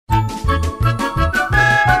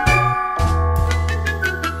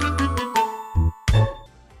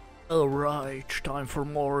for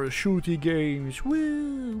more shooty games.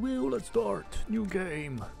 Woo, let's start. New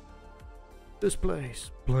game. This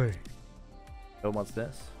place. Play. Oh, what's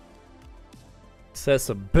this?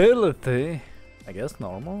 Accessibility. I guess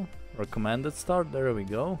normal. Recommended start. There we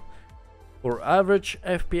go. For average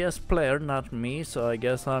FPS player, not me, so I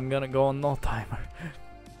guess I'm gonna go on no timer.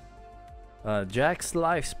 Jack's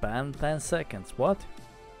lifespan 10 seconds. What?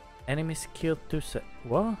 Enemies killed 2 seconds.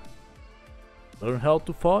 What? Learn how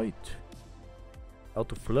to fight. How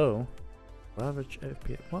to flow. Average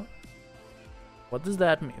FPS. What? What does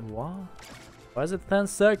that mean? What? Why is it 10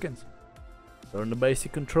 seconds? Learn the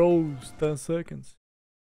basic controls. 10 seconds.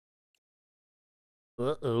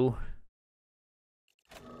 Uh-oh.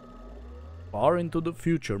 Far into the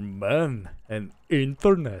future, man and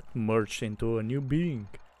internet merged into a new being.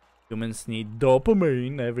 Humans need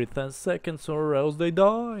dopamine every 10 seconds or else they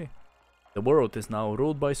die. The world is now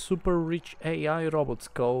ruled by super rich AI robots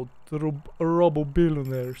called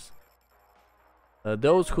robo-billionaires.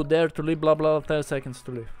 Those who dare to live blah blah 10 seconds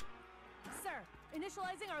to live. Sir,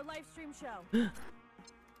 initializing our live stream show.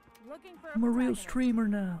 Looking for I'm a real streamer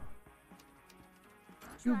now.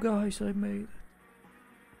 You guys, I made it.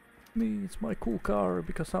 Me, it's my cool car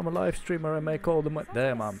because I'm a live streamer. I make all the money.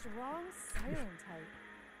 Damn, I'm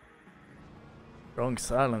strong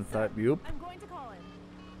silent type. Yup. I'm going to call him.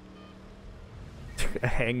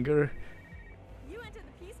 Anger. You enter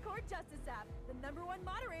the Peace Corps Justice app, the #1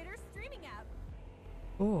 moderator streaming app.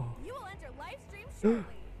 Oh. You will enter live stream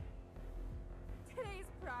shortly. Today's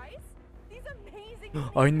prize? These amazing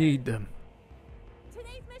I need them.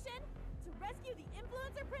 Today's mission? To rescue the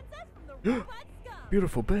influencer princess from the robot scum.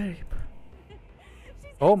 Beautiful babe.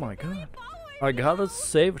 Oh my god. I gotta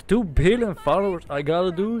save 2 billion followers. I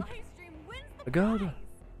gotta do it. I gotta.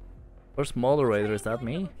 First moderator, is that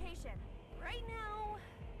me? Right now.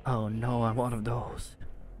 Oh no, I'm one of those.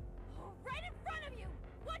 Right in front of you.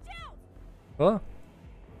 Watch out. What?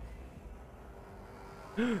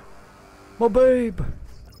 My babe.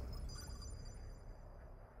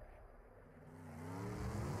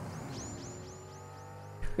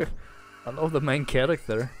 I love the main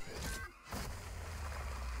character.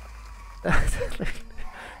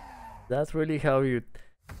 That's really how you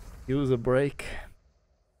use a brake.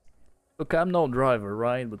 Look, I'm no driver,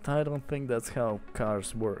 right? But I don't think that's how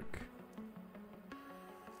cars work.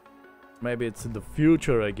 Maybe it's in the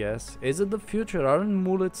future, I guess. Is it the future? Aren't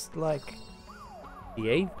mullets like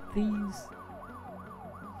the 80s?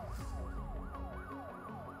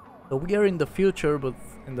 So we are in the future, but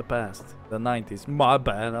in the past, the 90s. My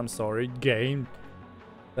bad, I'm sorry, game.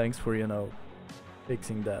 Thanks for, you know,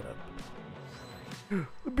 fixing that up.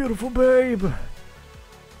 The beautiful babe!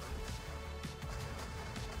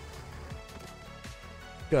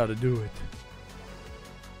 Gotta do it.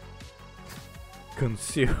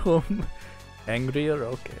 Consume. Angrier?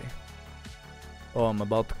 Okay. Oh, I'm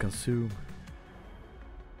about to consume.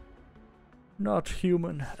 Not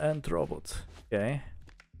human and robots. Okay.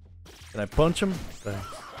 Can I punch him? Thanks.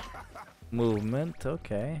 Movement,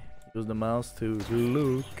 okay. Use the mouse to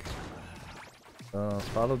look.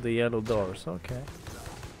 Follow the yellow doors, okay.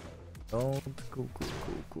 Don't. Cool.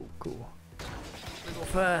 Go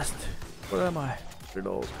fast. Where am I?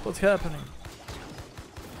 Reload. What's happening?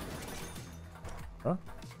 Huh?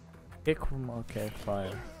 Kick from. Okay,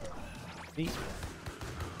 fire. Eat.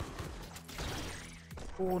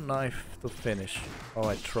 Oh, knife to finish. Oh,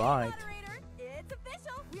 I tried. It's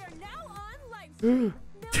official. We are now on live stream.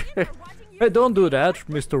 Hey, don't do that,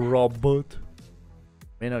 Mr. Robot.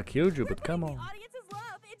 May not kill you, but come on.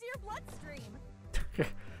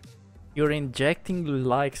 You're injecting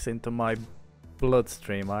likes into my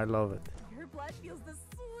bloodstream. I love it. Your blood feels the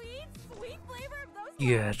sweet flavor of those.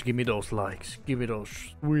 Yes, give me those likes. Give me those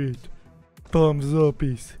sweet thumbs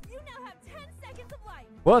uppies. You now have 10 seconds of life.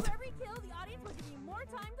 What? For every kill, the audience will give you more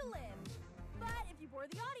time to live. But if you bore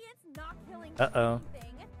the audience, not killing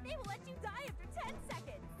anything, they will let you die after 10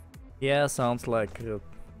 seconds. Yeah, sounds like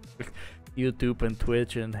YouTube and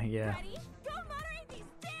Twitch and yeah. Ready? Go moderate these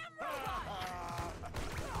damn robots!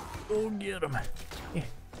 Go get him.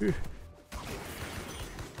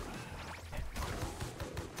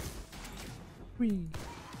 Whee.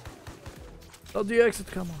 Oh, the exit,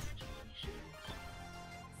 come on.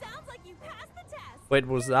 Sounds like you passed the test. Wait,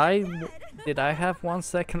 was I? Did I have 1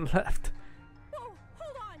 second left? Oh,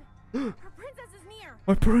 hold on. Her princess is near.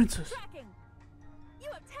 My princess. Tracking. You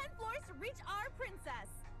have 10 floors to reach our princess.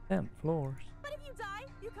 10 floors. But if you die,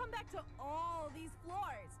 you come back to all these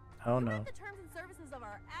floors. Oh You no. read the terms and services of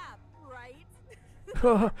our app, right?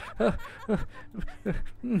 Here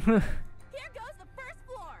goes the first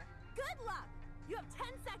floor. Good luck. You have 10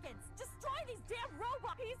 seconds. Destroy these damn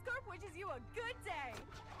robot Peace Corps wishes you a good day.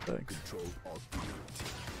 Thanks.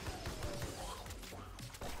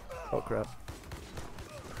 Oh crap.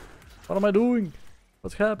 What am I doing?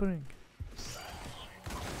 What's happening?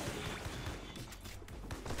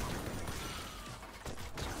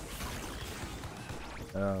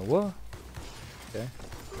 What? Okay.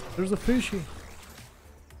 There's a fishy.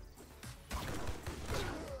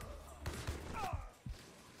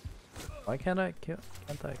 Why can't I kill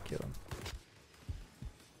him?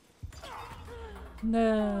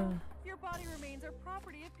 No. Your body remains are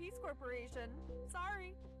property of Peace Corporation.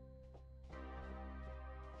 Sorry.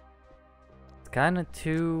 It's kinda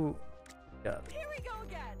too... Yeah. Here we go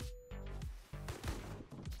again.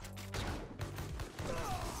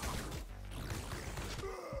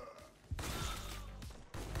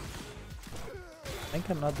 I think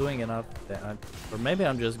I'm not doing enough damage. Or maybe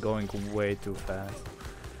I'm just going way too fast.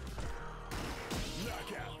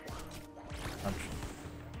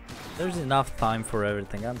 There's enough time for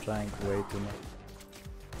everything. I'm trying way too much.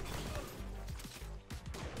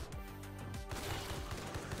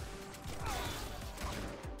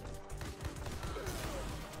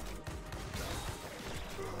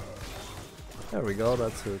 There we go,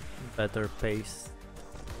 that's a better pace.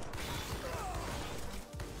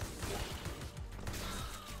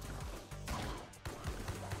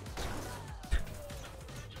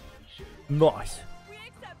 Nice. We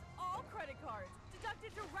accept all credit cards,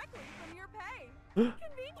 deducted directly from your pay.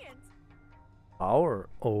 Convenient. Power.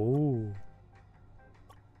 Oh.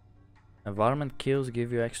 Environment kills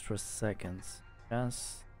give you extra seconds.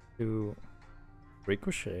 Chance to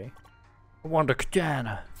ricochet. I want the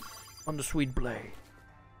katana on the sweet blade.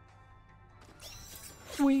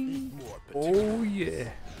 Swing. Oh yeah.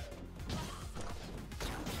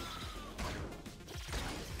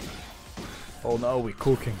 Oh no, we're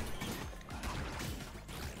cooking.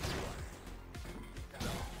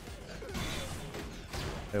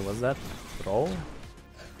 Wait, was that throw?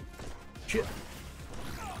 Shit.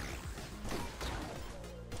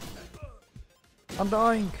 I'm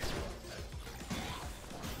dying.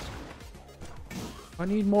 I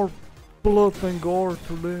need more blood and gore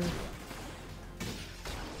to live.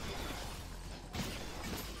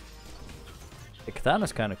 The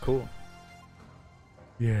katana's kinda cool.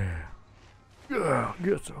 Yeah. Yeah,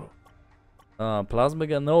 get so. Plasma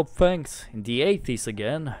gun, no thanks. In the 80s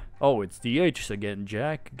again. Oh, it's the 80s again,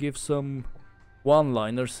 Jack. Give some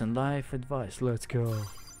one-liners and life advice. Let's go.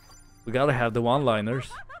 We gotta have the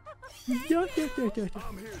one-liners. I'm here to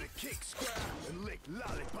kick, scrap, and lick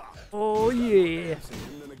lollipop. Oh yeah.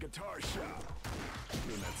 Sitting in a guitar shop.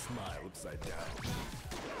 Doing that smile upside down.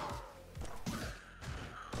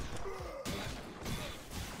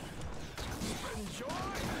 Spreading joy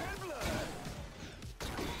and blood.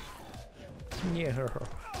 Yeah.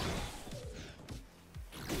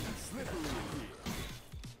 Slippery in here.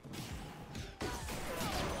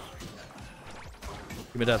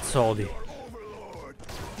 Give me that salty. Overlord.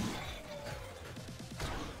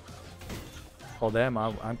 Oh damn,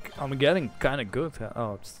 I'm getting kind of good.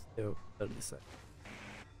 Oh, it's still 30 seconds.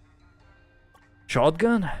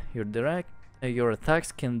 Shotgun. Your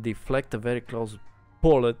attacks can deflect a very close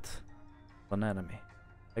bullet of an enemy.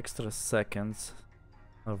 Extra seconds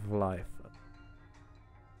of life.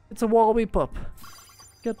 It's a wall whip up.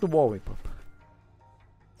 Get the wall whip up.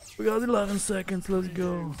 We got 11 seconds. Let's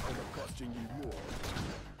go. End up costing you more.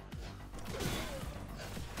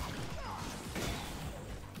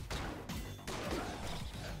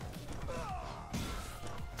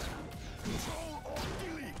 Control or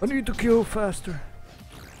delete. I need to kill faster.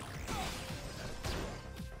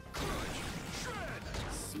 Shred.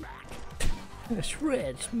 Smack.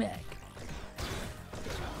 Shred, smack.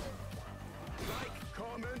 Like,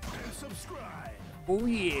 comment, and subscribe. Oh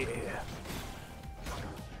yeah.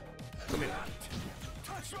 Come here.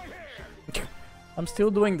 Touch my hair. I'm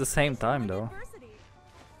still doing the same time though. Diversity.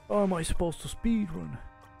 How am I supposed to speedrun?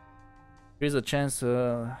 Here's a chance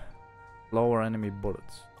to lower enemy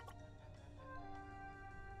bullets.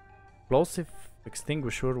 Explosive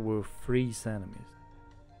extinguisher will freeze enemies.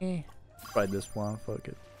 Try this one, fuck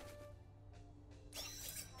it.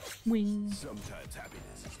 Wing. Sometimes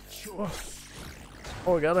happiness is a choice.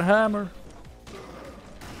 Oh, I got a hammer.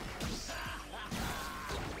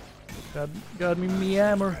 Got me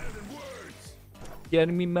hammer.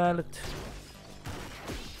 Getting me mallet.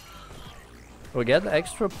 We get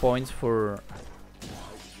extra points for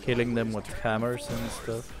killing them with hammers and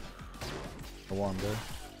stuff. I wonder.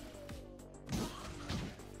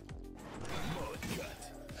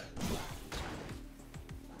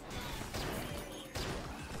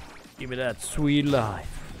 Give me that sweet life.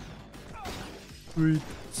 Sweet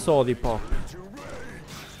salty pop.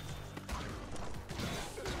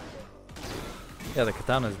 Yeah, the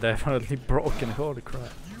katana is definitely broken. Holy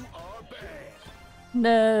crap.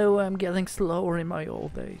 No, I'm getting slower in my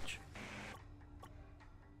old age.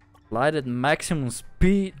 Light at maximum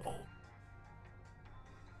speed.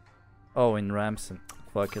 Oh, in Ramson.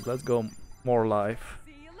 Fuck it, let's go more life.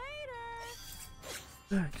 See you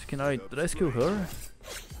later. Can I rescue her?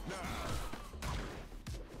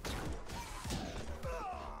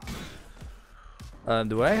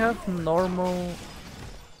 Do I have normal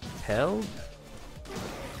health?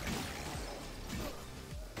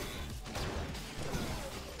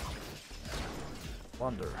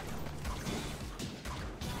 Wonder.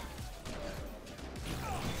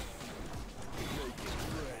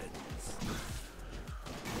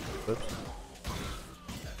 Oops.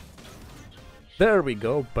 There we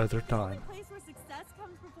go, better time. The place where success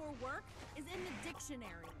comes before work is in the dictionary.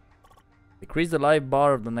 Decrease the life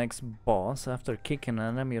bar of the next boss after kicking an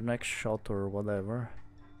enemy. Your next shot or whatever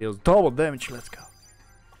deals double damage. Let's go.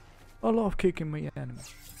 I love kicking my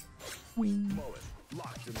enemies. Wing. Mullet,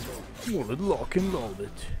 locked and loaded. Mullet, lock and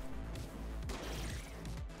loaded.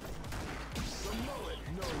 The mullet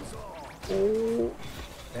knows all. Oh,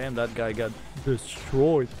 damn! That guy got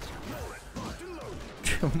destroyed. Mullet, locked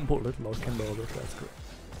and loaded. Mullet, lock and loaded. That's great.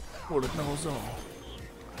 Mullet knows all.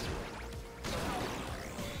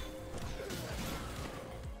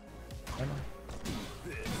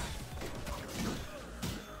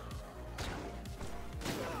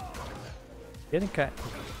 Getting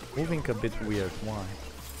moving a bit weird. Why?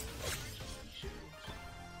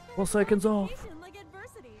 4 seconds off. Like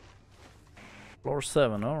adversity. Floor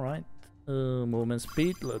 7. All right. Movement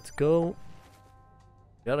speed. Let's go.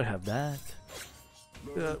 Gotta have that.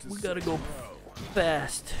 We gotta go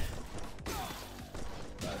fast.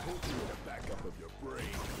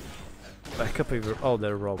 Back up of your. Oh,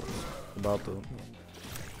 they're robots. About to.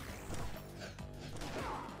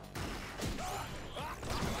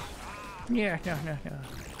 Yeah.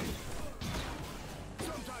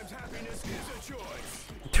 Sometimes happiness is a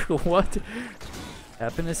choice. What?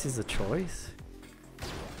 Happiness is a choice?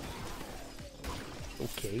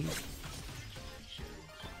 Okay.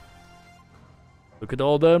 Look at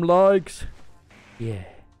all them likes. Yeah.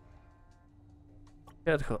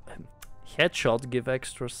 Headshots give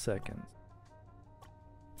extra seconds.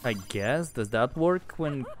 I guess. Does that work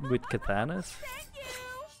when with katanas?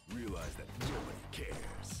 Realize that nobody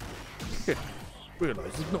cares.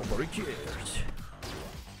 Realize that nobody cares.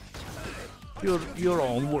 You're your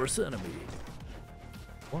own worst enemy.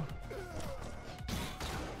 What?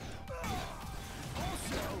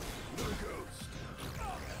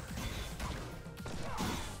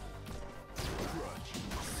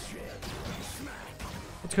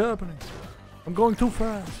 What's happening? I'm going too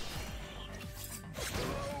fast.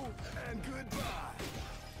 Hello and goodbye.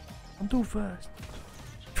 I'm too fast.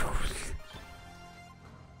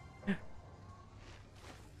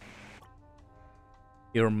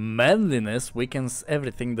 Your manliness weakens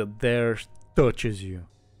everything that dares touches you.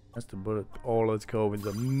 That's the bullet. Oh, let's go with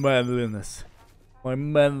the manliness. My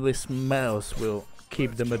manly smells will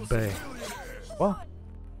keep them at bay. What?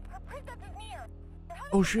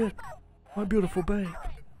 Oh shit! My beautiful babe.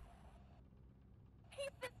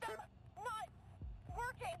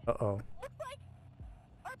 Uh-oh.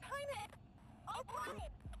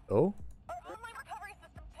 Oh?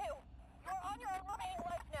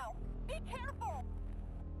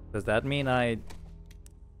 Does that mean I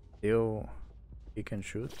still he can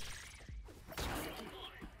shoot?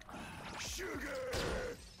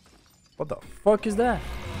 What the fuck is that?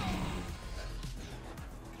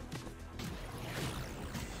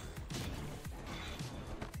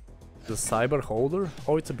 The cyber holder?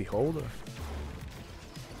 Oh, it's a beholder.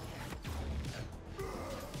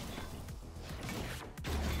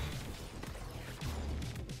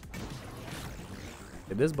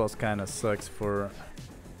 Yeah, this boss kinda sucks for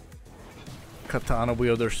katana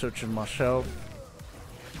wielder searching my shelf.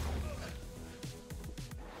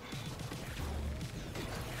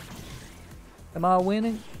 Am I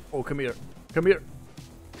winning? Oh, come here. Come here.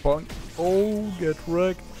 Punk. Oh, get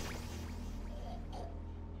wrecked.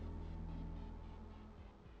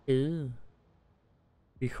 Ew.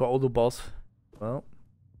 Behold the boss. Well.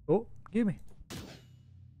 Oh, gimme.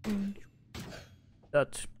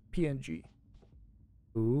 That's PNG.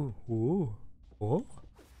 Ooh, ooh. Oh.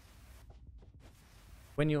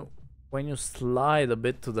 When you slide a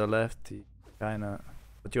bit to the left, you kinda,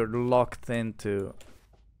 but you're locked into.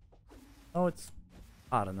 Oh, it's,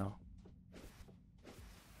 I don't know.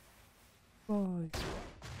 Bye.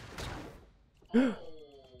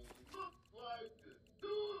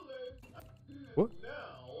 What?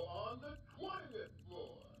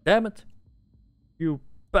 Damn it! You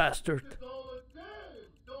bastard!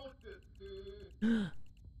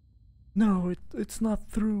 No, it's not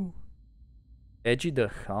through. Edgy the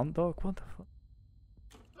hound dog? What the fuck?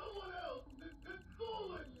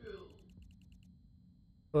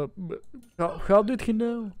 How did he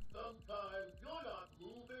know? Sometimes you're not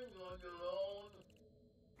moving on your own.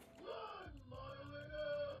 Run,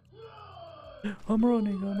 Mullet! I'm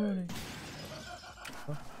running.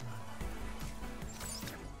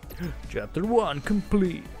 Chapter 1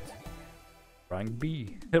 complete. Rank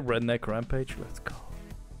B. Redneck Rampage, let's go.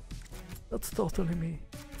 That's totally me.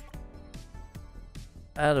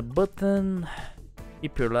 Add a button.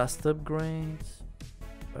 Keep your last upgrades.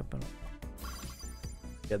 Weapon.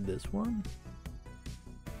 Get this one.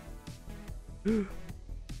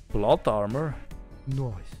 Plot armor.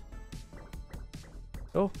 Nice.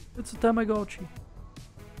 Oh, it's a Tamagotchi.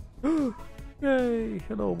 Yay!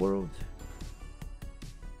 Hello world.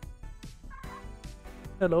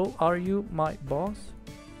 Hello, are you my boss?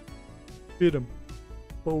 Hit him.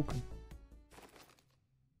 Poke him.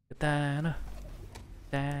 Dan.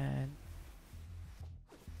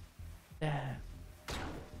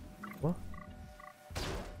 What?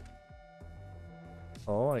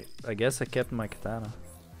 Oh, I guess I kept my katana.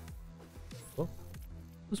 Oh,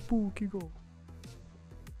 the spooky go.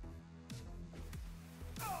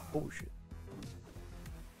 Oh shit.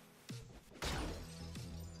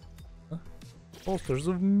 Huh? Posters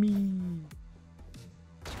of me.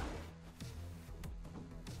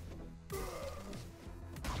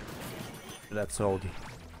 That's Audi.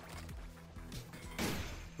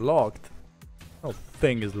 Locked. Oh,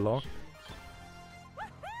 thing is locked.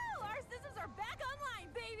 Woohoo! Our scissors are back online,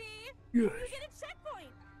 baby! Yes. You get a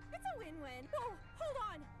checkpoint! It's a win-win! Whoa, hold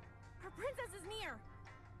on! Our princess is near!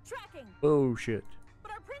 Tracking! Oh shit.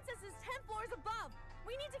 But our princess is 10 floors above!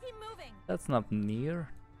 We need to keep moving! That's not near.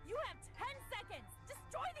 You have 10 seconds!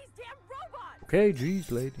 Destroy these damn robots! Okay,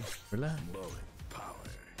 geez, lady. Relax. Mullet power.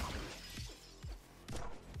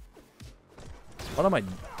 What am I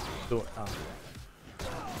doing? Ah.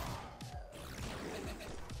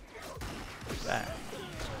 Back.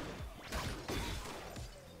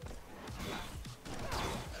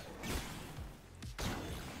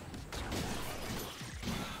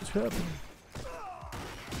 What's happening?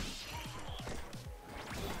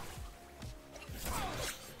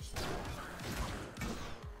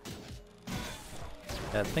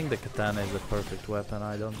 Yeah, I think the katana is a perfect weapon.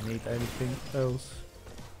 I don't need anything else.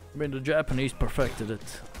 I mean, the Japanese perfected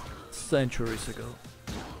it centuries ago.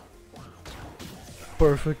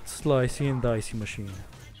 Perfect slicey and dicey machine.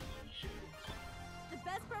 The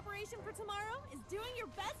best preparation for tomorrow is doing your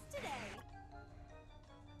best today!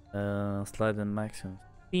 Slide and maximum.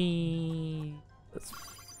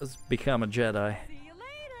 Let's become a Jedi. See you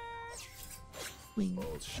later!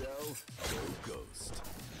 Old shell, go ghost.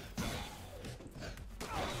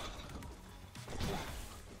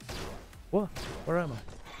 What? Where am I?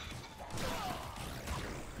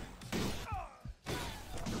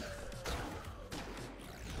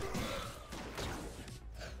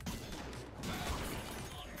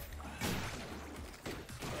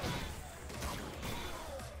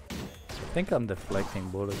 I think I'm deflecting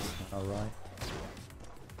bullets now, right?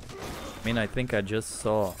 I mean, I think I just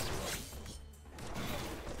saw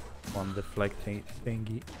one deflecting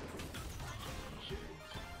thingy.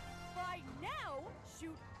 By now,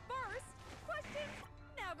 shoot first, questions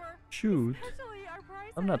never. Shoot? Especially our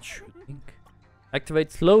princess. I'm not shooting.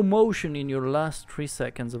 Activate slow motion in your last 3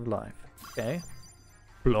 seconds of life. Okay.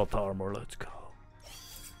 Plot armor, let's go.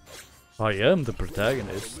 I am the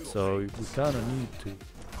protagonist, so we kinda need to.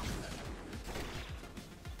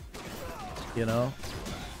 You know?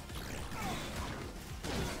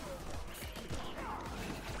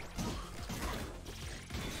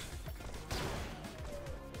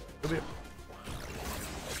 Come here.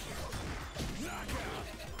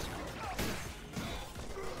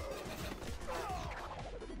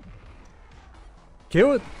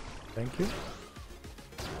 Kill it! Thank you.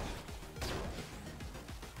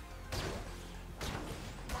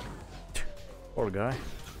 Poor guy.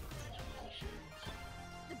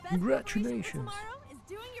 Congratulations.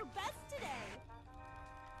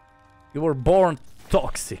 You were born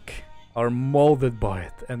toxic, are molded by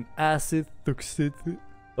it, and acid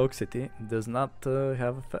toxicity does not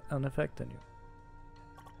have an effect on you.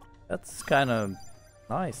 That's kind of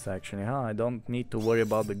nice, actually, huh? I don't need to worry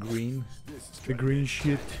about the green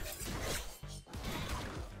shit.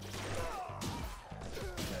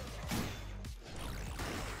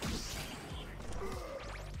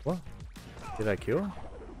 What? Did I kill him?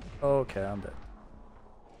 Okay, I'm dead.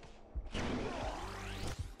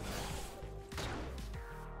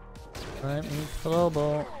 I'm in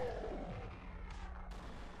trouble.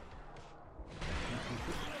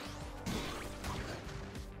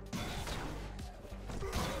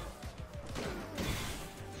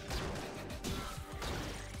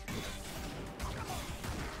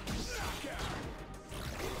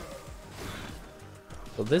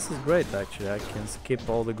 So this is great actually, I can skip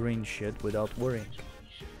all the green shit without worrying.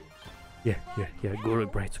 Yeah, good,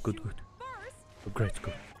 great, good. Great,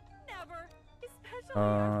 good. Never. Especially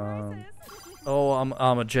our crisis. Oh,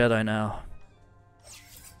 I'm a Jedi now.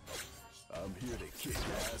 I'm here to kick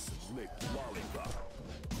ass and lick lollipop.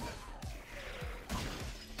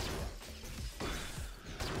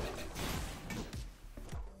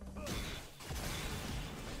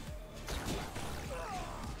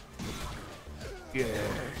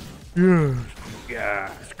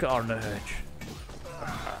 Yes, carnage.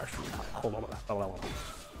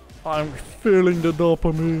 I'm feeling the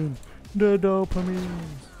dopamine. The dopamine.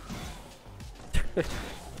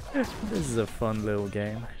 This is a fun little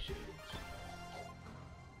game.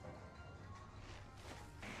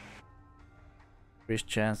 Increased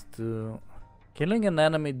chance to... Killing an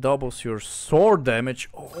enemy doubles your sword damage.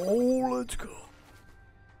 Oh, let's go.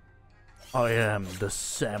 I am the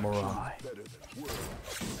samurai.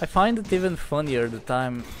 I find it even funnier the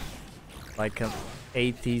time like an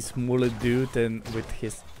 80s mullet dude and with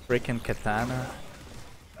his freaking katana.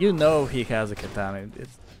 You know he has a katana.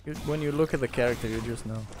 When you look at the character, you just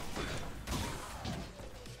know.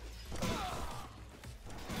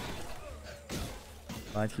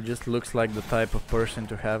 Right, he just looks like the type of person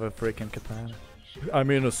to have a freaking katana. I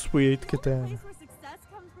mean a sweet katana. The place where success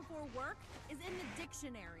comes before work is in the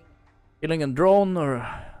dictionary. Killing a drone or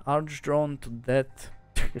arch drone to death.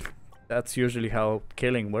 That's usually how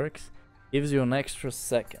killing works. Gives you an extra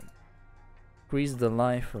second. Increase the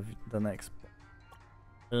life of the next.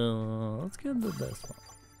 Let's get the best one.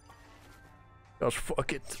 Gosh,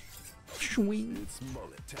 fuck it. Swing. It's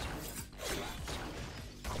mullet time.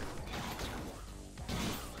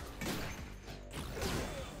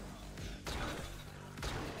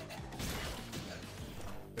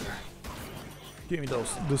 Give me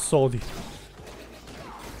those, the Saudi.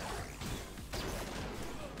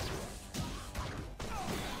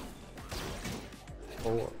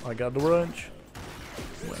 Oh, I got the wrench.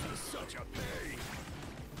 Such a pain.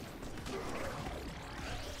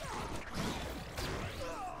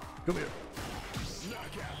 Come here.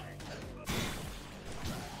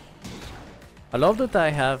 I love that I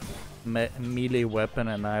have melee weapon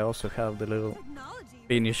and I also have the little Technology.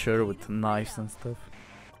 finisher with knives and stuff.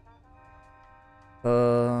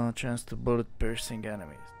 Chance to bullet piercing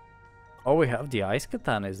enemies. Oh, we have the ice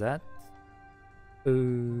katana, is that?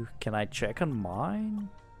 Can I check on mine?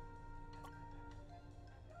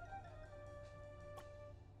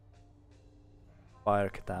 Fire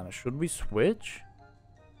katana. Should we switch?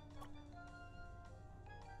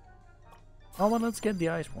 Oh, well, let's get the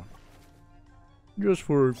ice one. Just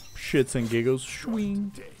for shits and giggles.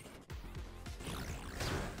 Swing.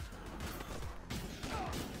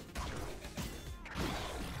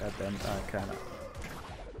 Goddamn,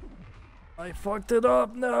 I fucked it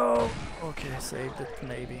up, no! Okay, I saved it,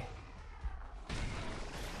 maybe.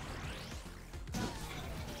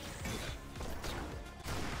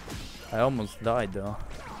 I almost died though.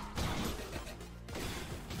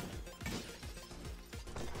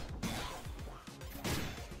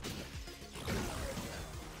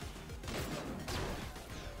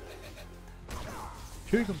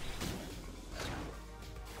 Kick him.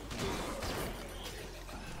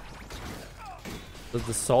 Does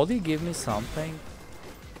the Saudi give me something?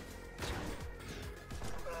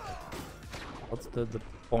 What's the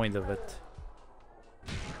point of it?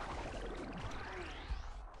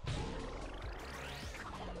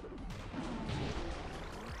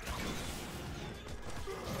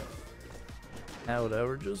 Now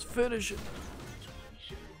whatever, just finish it.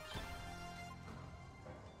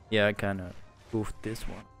 Yeah, I kinda goofed this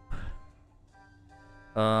one.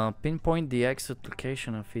 Pinpoint the exit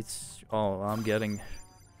location of its... Oh, I'm getting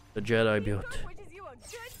the Jedi build. Wishes you a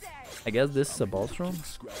good day. I guess this is a boss room?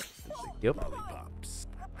 Yep. Lollipops.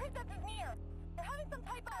 The princess is near. They're having some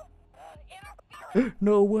type of interference.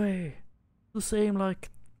 No way! The same like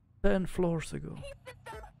 10 floors ago. Key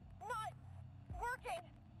system not working.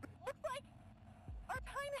 Looks like our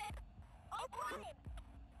time is offline.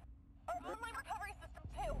 Our online recovery system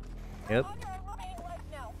too. Yep. We're on your remaining life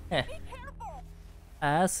now. Eh. Be careful.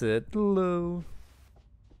 Acid low.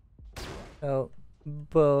 Oh,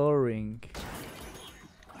 boring.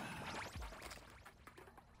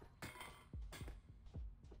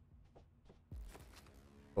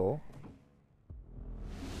 Oh.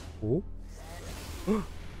 Oh.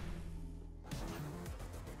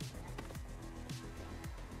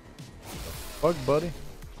 Fuck, buddy.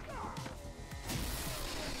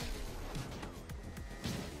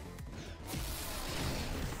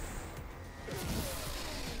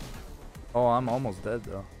 Oh, I'm almost dead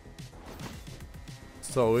though.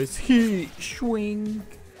 so is he. Swing.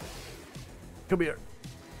 Come here.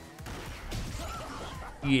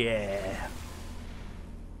 Yeah.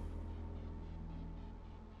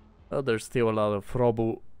 Oh, there's still a lot of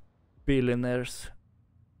robo billionaires.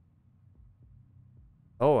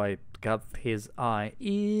 Oh, I got his eye.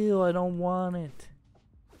 Ew, I don't want it.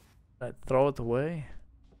 I throw it away.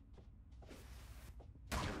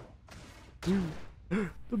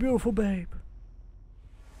 The beautiful babe.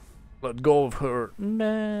 Let go of her.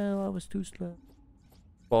 No, I was too slow.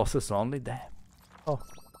 Bosses only, damn. Oh,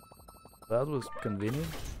 that was convenient.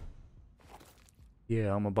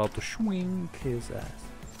 Yeah, I'm about to swing his ass.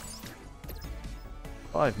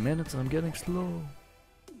 5 minutes, I'm getting slow.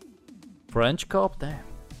 French cop, damn.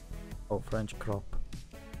 Oh, French crop.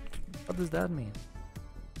 What does that mean?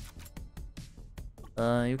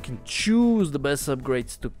 You can choose the best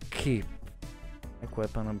upgrades to keep. Like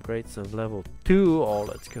weapon upgrades of level 2. Oh,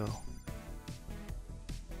 let's go.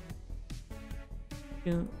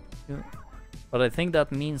 Yeah. But I think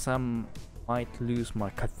that means I might lose my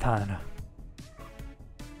katana.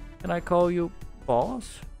 Can I call you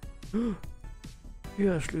boss?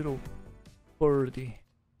 Yes, little birdie.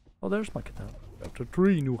 Oh, there's my katana. After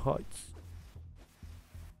 3 new heights.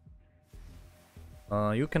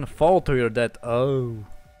 You can fall to your death. Oh,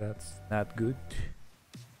 that's not good.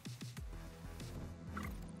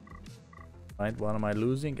 Right, what am I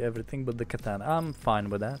losing? Everything but the katana. I'm fine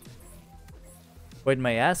with that. Wait,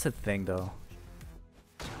 my asset thing though.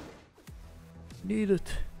 Need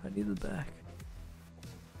it. I need it back.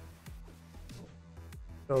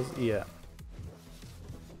 Because, yeah.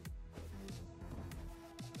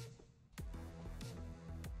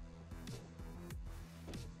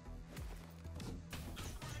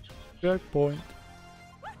 Checkpoint.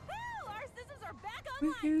 Woohoo! Our systems are back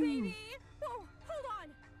online, baby! Oh, hold on.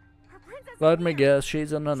 Our princess Let is me here. guess,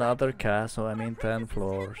 she's on another castle. I mean, Our 10 princess is 10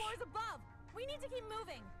 floors. floors above. We need to keep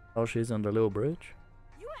moving. Oh, she's on the little bridge?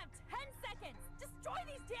 You have 10 seconds. Destroy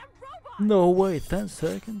these damn robots. No way, 10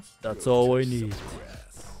 seconds? That's all I need.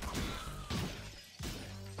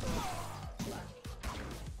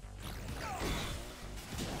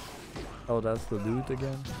 Oh, that's the dude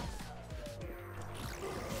again?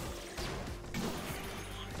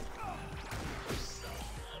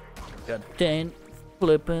 Got 10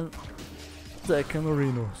 flipping second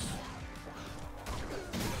arenas.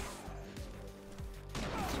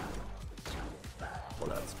 Oh,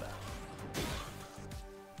 that's bad.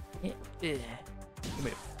 Yeah. Come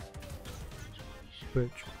here.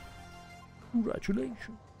 Bitch.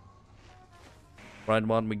 Congratulations. Right,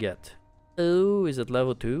 what we get? Oh, is it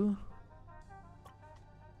level 2?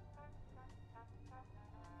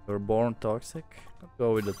 You're born toxic? Let's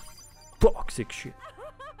go with the toxic shit.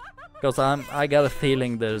 Because I got a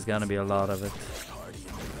feeling there's gonna be a lot of it.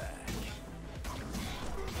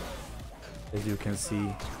 As you can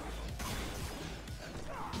see.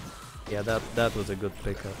 Yeah, that was a good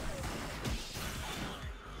pickup.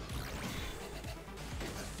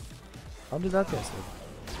 How did that get saved?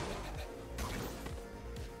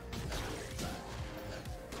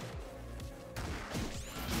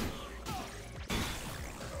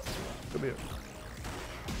 Come here.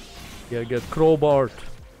 Yeah, get crowbarred.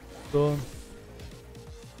 Done.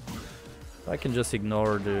 I can just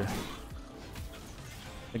ignore the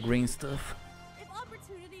green stuff. If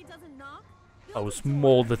opportunity doesn't knock, I was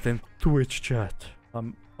molded in Twitch chat.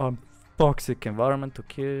 I'm toxic environment to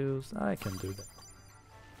kills. I can do that.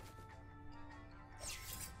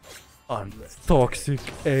 I'm toxic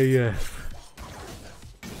AF.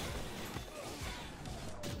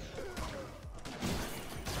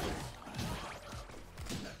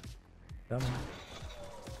 Come on.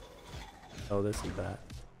 Oh, this is bad.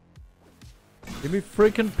 Give me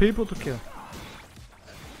freaking people to kill.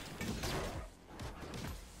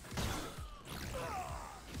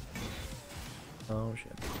 Oh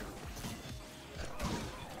shit.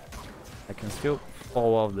 I can still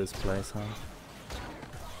fall off this place, huh?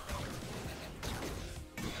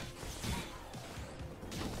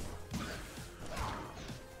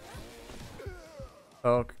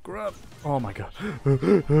 Oh crap! Oh my god.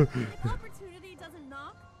 opportunity doesn't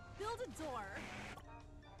knock, build a door.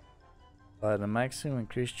 By the maximum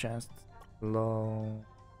increased chance low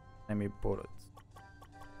enemy bullets.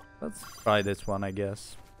 Let's try this one, I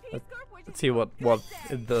guess. Let's see what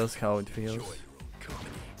it does, how it feels.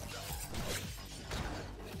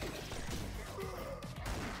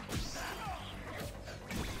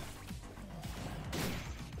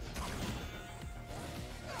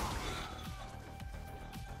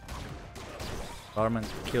 Environment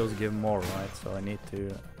kills give more, right? So I need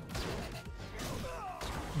to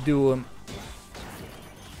do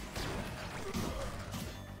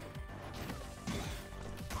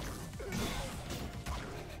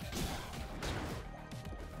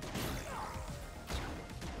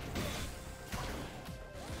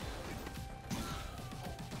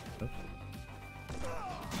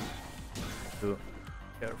too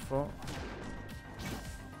careful.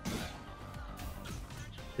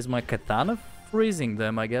 Is my katana freezing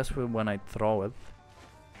them? I guess when I throw it.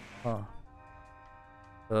 Oh.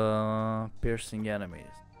 Piercing enemies.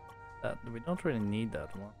 That we don't really need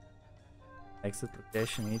that one. Exit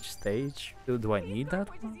location each stage. Do I need that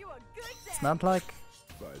one? It's not like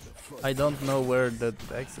I don't know where the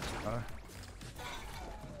exits are.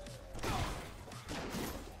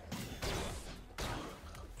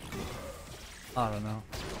 I don't know.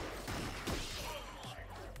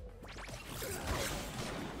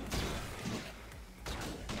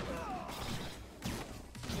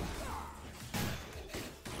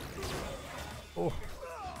 Oh,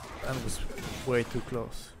 that was way too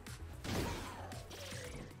close.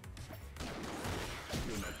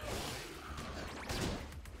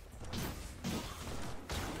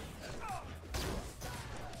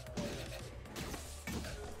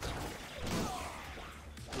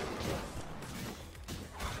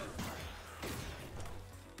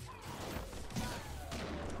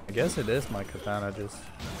 I guess it is my katana just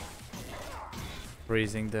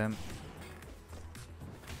freezing them.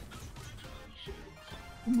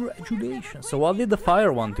 Congratulations. So what did the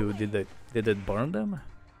fire one do? Did it burn them?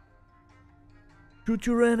 Shoot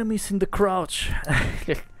your enemies in the crouch.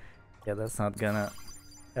 Yeah, that's not gonna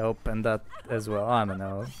help, and that as well. I don't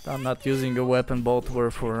know. I'm not using a weapon both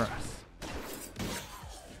were for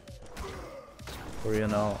you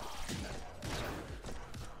know,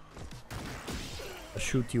 a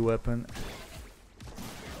shooty weapon.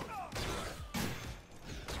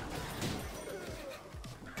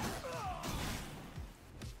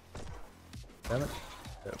 Damn it.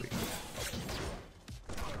 There we go.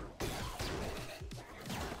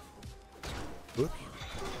 Oops.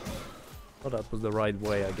 Oh, that was the right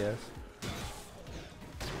way, I guess.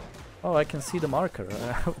 Oh, I can see the marker.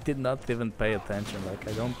 I did not even pay attention. Like,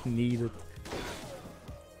 I don't need it.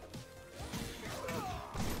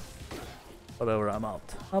 Whatever, I'm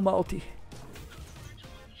out. I'm outie.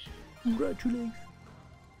 Congratulations.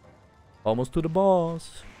 Almost to the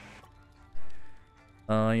boss.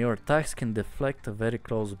 Your attacks can deflect a very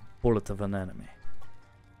close bullet of an enemy.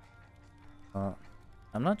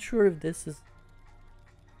 I'm not sure if this is...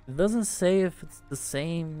 It doesn't say if it's the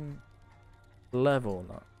same level or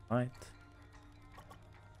not, right?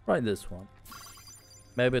 Try this one.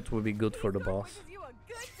 Maybe it will be good for the boss.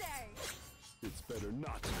 It's better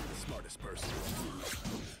not to be the smartest person.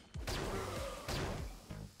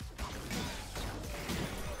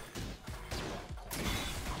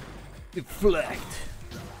 Deflect!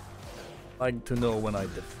 I like to know when I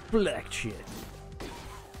deflect shit.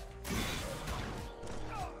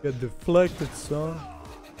 Get deflected, son.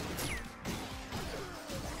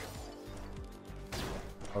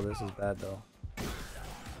 Oh, this is bad though.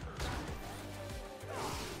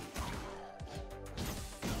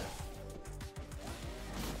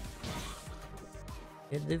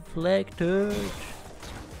 Get deflected.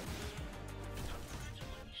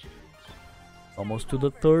 Almost to the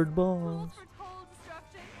third boss.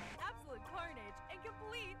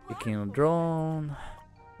 Picking a drone.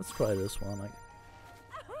 Let's try this one.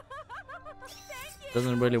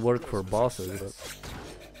 Doesn't really work for bosses, but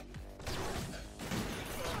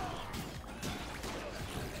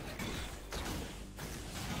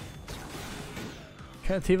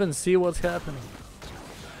can't even see what's happening.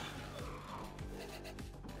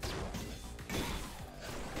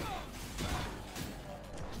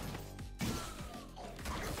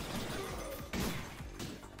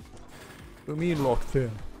 For me, locked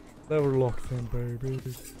in. Never locked in, baby.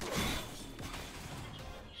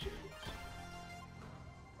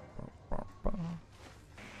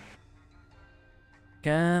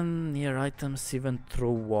 Can near items even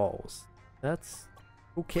through walls? That's...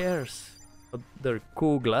 who cares? But they're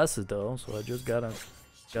cool glasses though, so I just gotta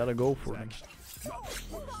go for them.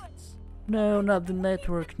 No, not the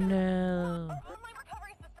network, no.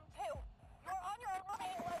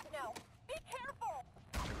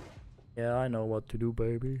 Yeah, I know what to do,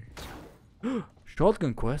 baby.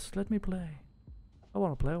 Shotgun quest, let me play. I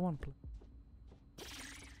wanna play.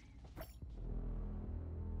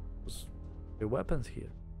 The weapons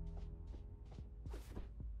here.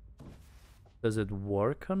 Does it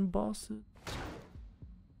work on bosses?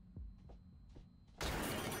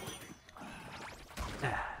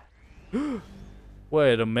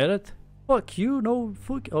 Wait a minute. Fuck you, no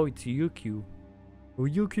fuck. Oh, it's UQ. Oh,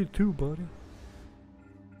 UQ too, buddy.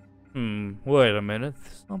 Wait a minute.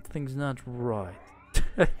 Something's not right.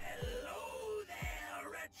 Hello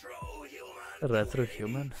there, retro human. Retro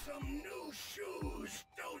human? Some new shoes,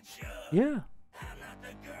 don't you? Yeah. I'm not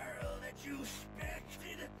the girl that you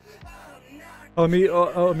expected. I'm not. I mean,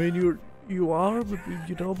 You are, but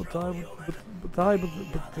you know, but you,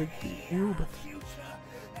 but.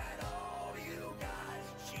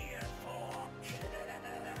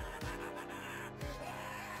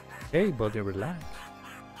 Hey, buddy, relax.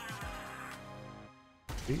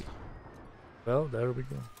 See? Well, there we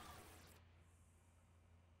go.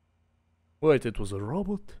 Wait, it was a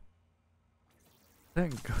robot?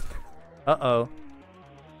 Thank God. Uh-oh.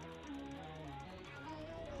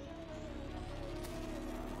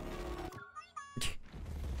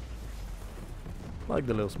 Like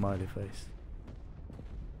the little smiley face.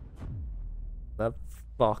 That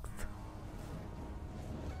fucked.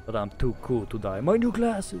 But I'm too cool to die. My new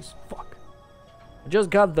glasses! Fuck. I just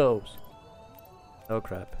got those. Oh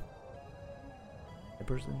crap. A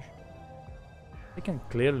person. They can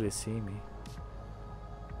clearly see me.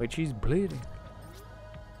 Wait, she's bleeding.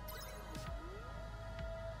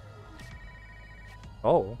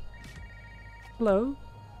 Oh. Hello?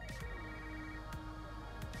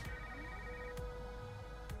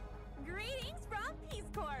 Greetings from Peace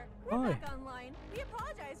Corps. We're Hi. back online. We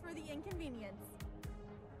apologize for the inconvenience.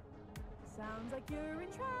 Sounds like you're in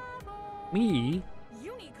trouble. Me?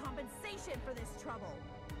 You need compensation for this trouble.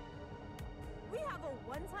 We have a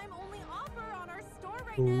one-time only offer on our store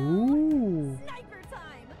right Ooh. now. Sniper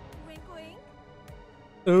time. Wink, wink.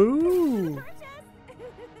 Ooh. Purchase.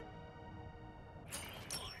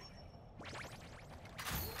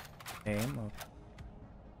 Ammo.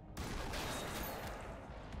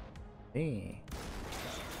 Hey.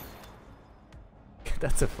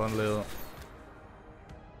 That's a fun little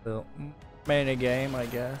mini game, I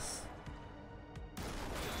guess.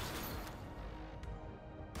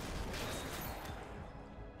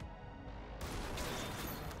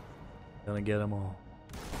 Gonna get them all.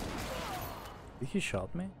 Did he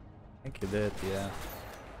shot me? I think he did, yeah.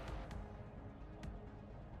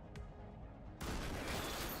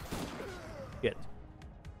 Get.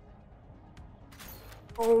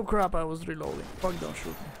 Oh crap, I was reloading. Fuck, don't shoot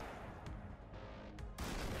me.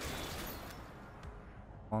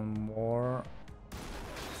 One more.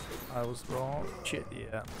 I was wrong. Shit,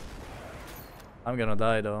 yeah. I'm gonna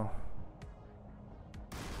die though.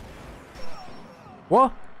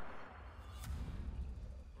 What?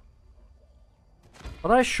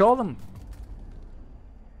 But I shot him.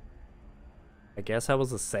 I guess I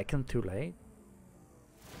was a second too late.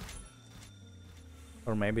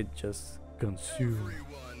 Or maybe just consumed.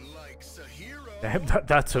 Everyone likes a hero. Damn,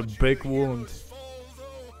 that's a big wound. Heroes fall,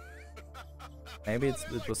 though. Maybe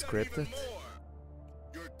it was scripted.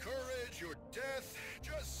 Your courage, your death,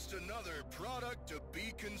 just another product to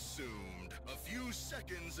be consumed. A few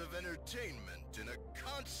seconds of entertainment in a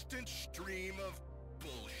constant stream of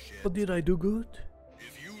bullshit. But did I do good?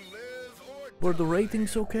 If you live or Were the die,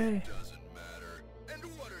 ratings okay? it doesn't matter. And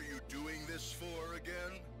what are you doing this for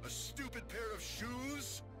again? A stupid pair of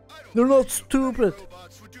shoes? I don't They're not think stupid.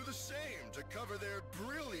 robots would do the same to cover their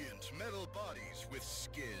brilliant metal bodies with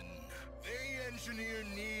skin. They engineer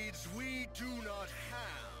needs we do not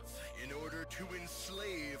have in order to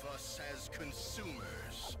enslave us as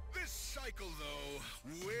consumers. This cycle,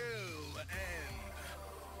 though, will end.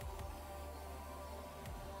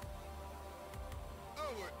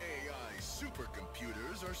 Our AI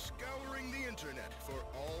supercomputers are scouring the internet for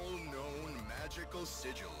all known magical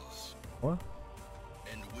sigils. What?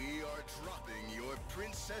 And we are dropping your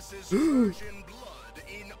princess's virgin blood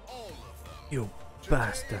in all of them. You Today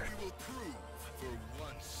bastard. we will prove for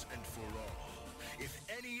once and for all, if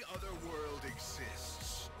any other world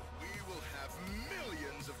exists, we will have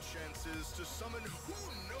millions of chances to summon who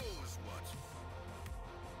knows what.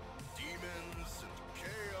 Demons and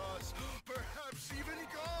chaos, perhaps even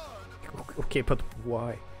God. Okay, but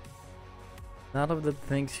why? None of the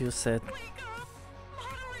things you said. Wake up,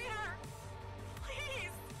 moderator.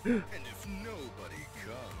 Please. And if nobody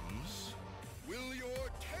comes, will your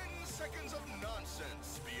 10 seconds of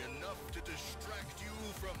nonsense be enough to distract you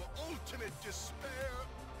from ultimate despair?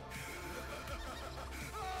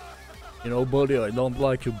 You know, buddy, I don't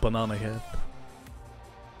like you, banana head.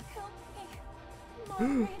 Help me,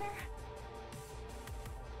 moderator.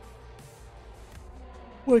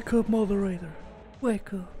 Wake up, moderator.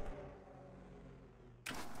 Wake up.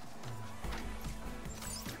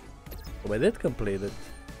 We did complete it.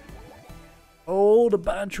 Oh, the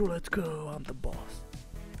banjo, let's go. I'm the boss.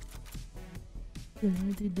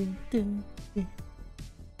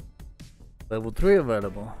 Level 3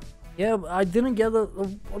 available. Yeah, I didn't get a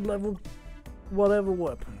level whatever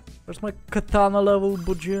weapon. Where's my katana level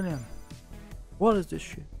bajillion? What is this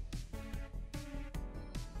shit?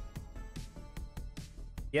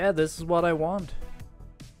 Yeah, this is what I want.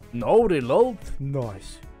 No reload?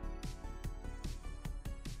 Nice.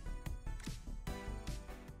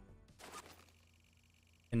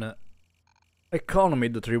 economy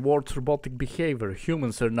that rewards robotic behavior,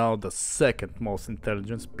 humans are now the second most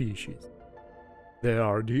intelligent species. They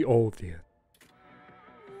are the audience.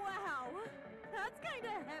 Wow, that's kinda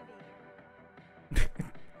heavy.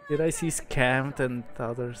 Did I see scammed and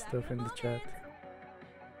other stuff in the chat?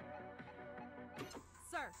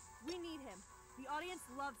 Sir, we need him. The audience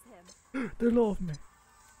loves him. They love me.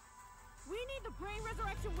 We need the brain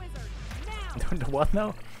resurrection wizard now. The what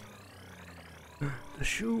now? The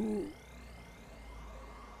shoe.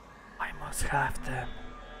 I must have them.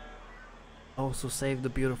 Also save the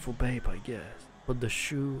beautiful babe, I guess. But the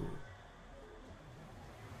shoe.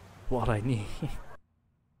 What I need.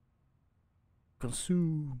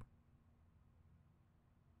 Consume.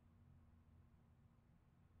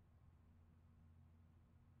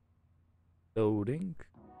 Loading.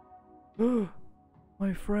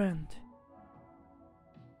 My friend.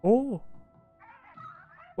 Oh.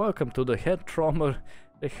 Welcome to the head trauma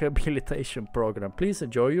rehabilitation program. Please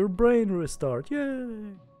enjoy your brain restart.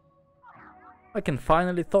 Yay! I can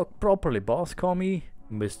finally talk properly, boss. Call me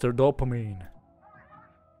Mr. Dopamine.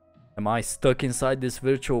 Am I stuck inside this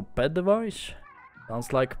virtual pet device?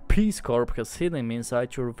 Sounds like Peace Corps has hidden me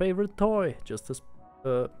inside your favorite toy, just as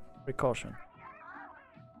precaution.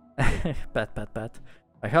 Pat.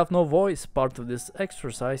 I have no voice. Part of this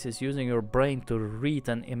exercise is using your brain to read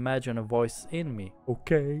and imagine a voice in me.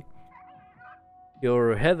 Okay.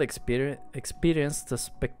 Your head experienced a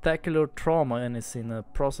spectacular trauma and is in a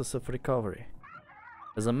process of recovery.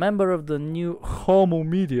 As a member of the new Homo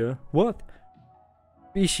media, what?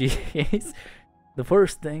 Species, the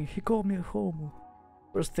first thing, he called me a homo.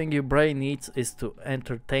 First thing your brain needs is to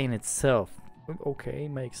entertain itself. Okay,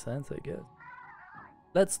 makes sense, I guess.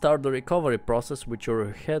 Let's start the recovery process with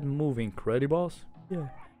your head moving. Ready, boss? Yeah.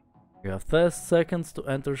 You have 10 seconds to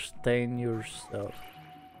entertain yourself.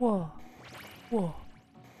 Whoa. Whoa.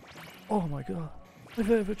 Oh my god. My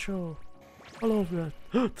favorite show. I love that.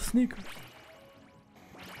 The sneakers.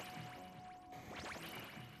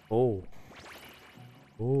 Oh.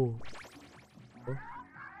 Oh.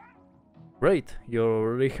 Great.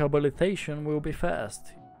 Your rehabilitation will be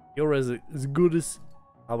fast. You're as good as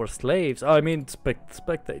our slaves. I mean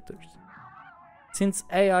spectators. Since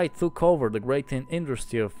AI took over the great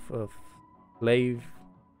industry of slave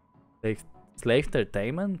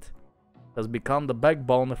entertainment, has become the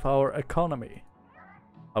backbone of our economy.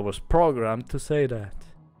 I was programmed to say that.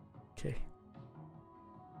 Okay.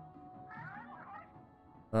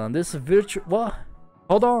 This virtual. What?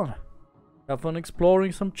 Hold on. Have fun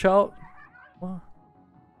exploring some child. What?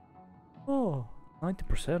 Oh,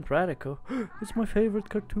 90% radical. It's my favorite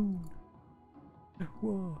cartoon.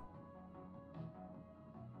 Whoa.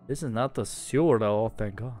 This is not a sewer though, oh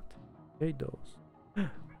thank god. Hate those.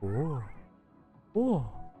 Whoa. Whoa.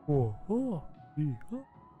 Whoa. Whoa. Yeah.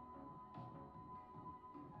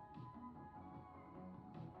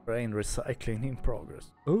 Brain recycling in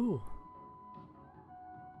progress. Oh.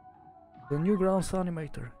 The new grounds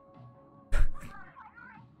animator.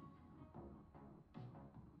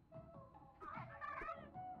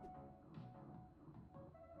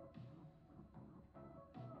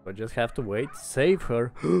 I just have to wait. Save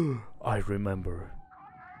her. I remember.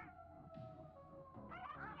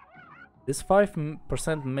 This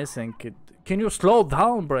 5% missing. Can you slow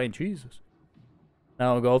down, brain? Jesus.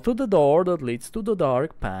 Now go to the door that leads to the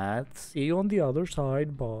dark path. See you on the other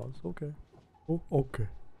side, boss. Okay. Oh, okay.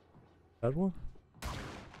 That one?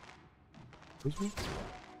 This one?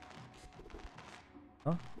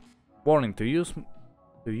 Huh? Warning, to use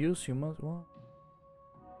you must what?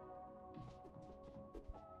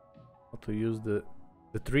 To use the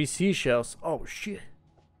 3 seashells. Oh shit.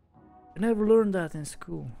 I never learned that in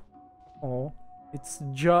school. Oh, it's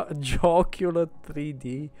Jocular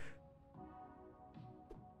 3D.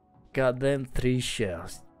 Goddamn 3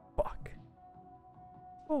 shells. Fuck.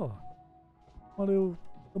 Oh. My little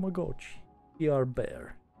Tamagotchi. PR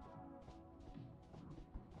bear.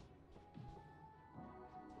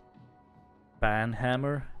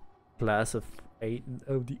 Panhammer. Class of the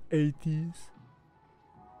 80s.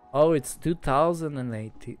 Oh, it's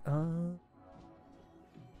 2080.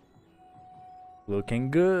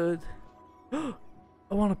 Looking good. I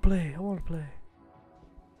wanna play.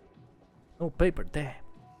 No paper, damn.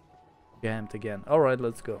 Jammed again. Alright,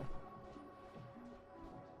 let's go.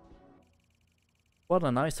 What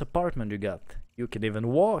a nice apartment you got. You can even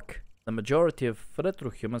walk. The majority of retro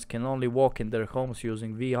humans can only walk in their homes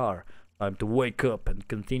using VR. Time to wake up and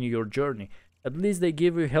continue your journey. At least they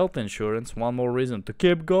give you health insurance, one more reason to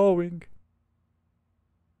keep going.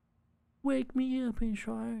 Wake me up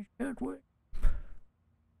inside, can't wait.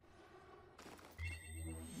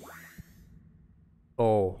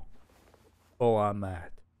 Oh. Oh, I'm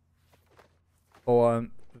mad. Oh,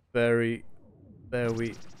 I'm very,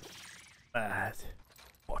 very mad.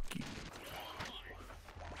 Fuck you.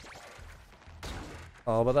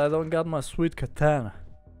 Oh, but I don't got my sweet katana.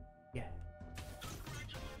 Yeah.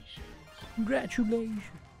 Congratulations.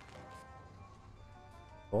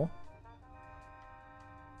 Oh?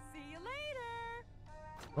 See you later.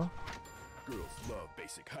 Oh? Girls love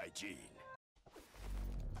basic hygiene.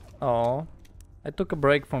 Oh. I took a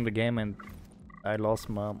break from the game and I lost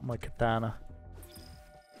my katana.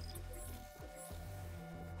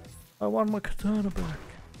 I want my katana back.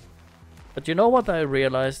 But you know what I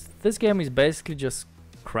realized? This game is basically just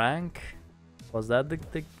Crank. Was that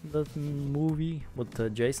the movie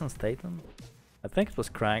with Jason Statham? I think it was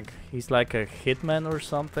Crank. He's like a hitman or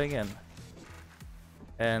something,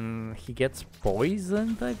 and he gets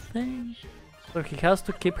poisoned, I think. So he has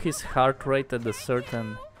to keep his heart rate at a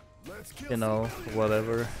certain, you know,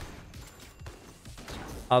 whatever.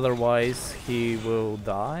 Otherwise, he will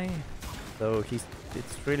die. So it's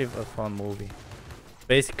really a fun movie.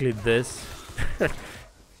 Basically this.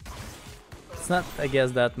 It's not, I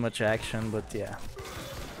guess, that much action, but yeah.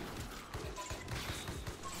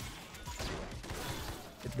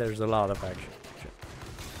 There's a lot of action.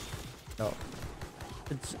 No.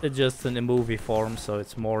 It's just in a movie form, so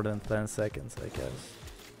it's more than 10 seconds, I guess.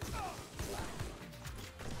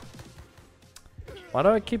 Why do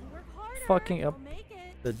I keep fucking up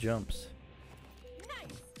the jumps?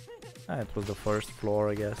 Ah, it was the first floor,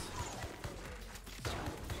 I guess.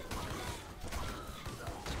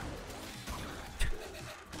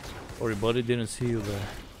 Everybody didn't see you there.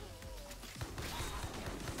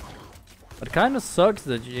 It kind of sucks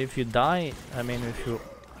that if you die, I mean, if you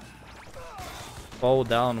fall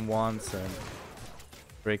down once and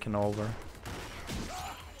breaking over.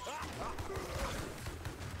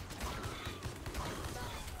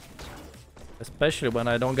 Especially when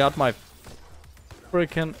I don't got my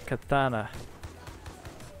freaking katana.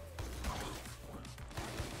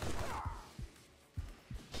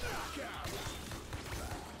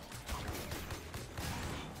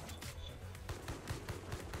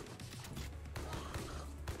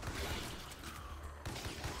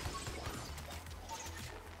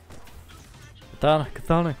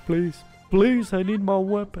 Katana, please. Please, I need my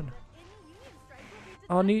weapon.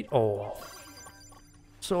 I need... Oh.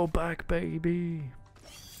 So back, baby.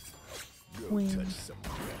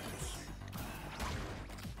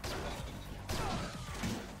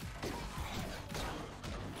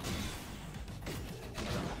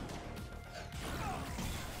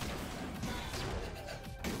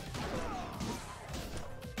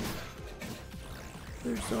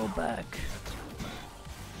 They're so back.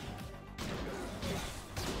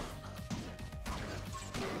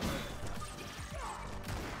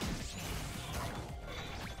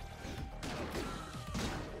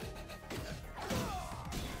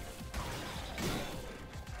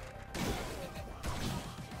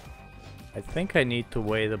 I think I need to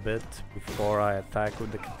wait a bit before I attack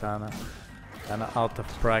with the katana. Kinda out of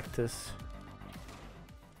practice.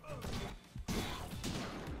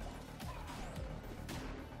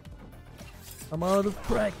 I'm out of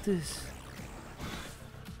practice.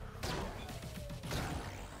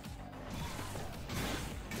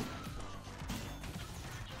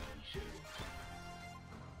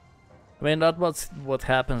 I mean, that's what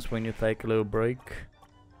happens when you take a little break.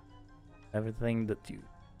 Everything that you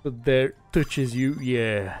put there touches you,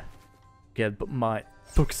 yeah. Get my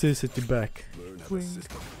toxicity back. Learn how the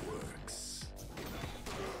system works.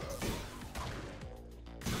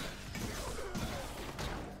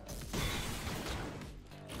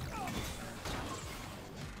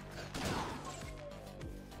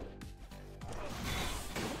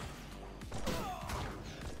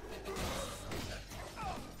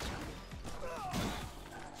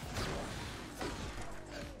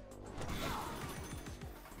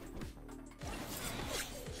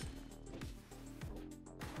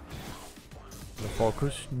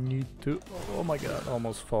 Focus, need to... Oh my god,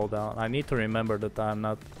 almost fall down. I need to remember that I'm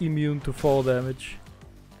not immune to fall damage.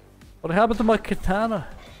 What happened to my katana?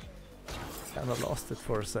 Kinda lost it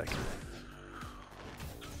for a second.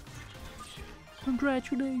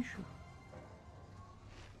 Congratulations.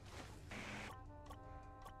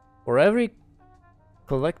 For every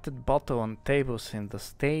collected bottle on tables in the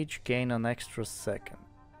stage, gain an extra second.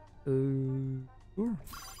 Sure.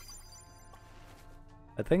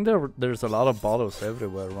 I think there's a lot of bottles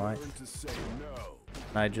everywhere, right?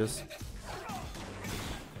 I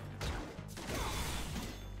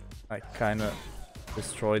kinda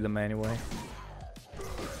destroyed them anyway.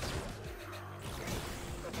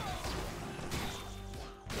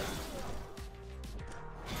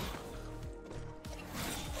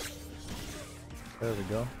 There we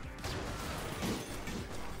go.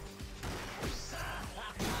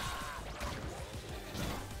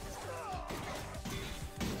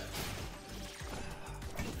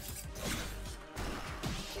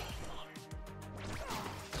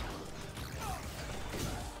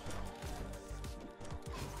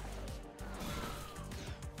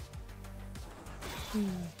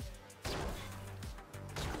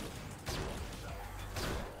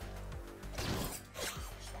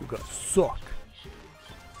 You guys suck.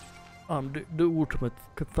 I'm the ultimate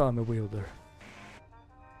katana wielder.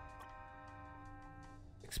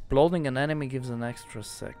 Exploding an enemy gives an extra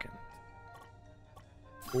second.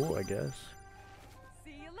 Oh, I guess.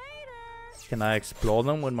 See you later. Can I explode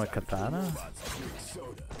them with my katana?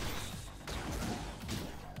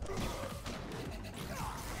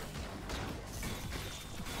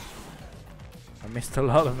 I missed a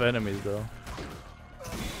lot of enemies though.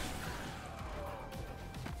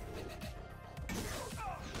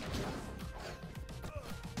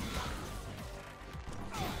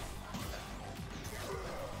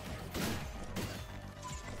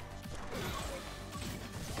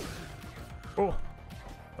 Oh,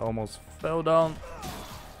 I almost fell down.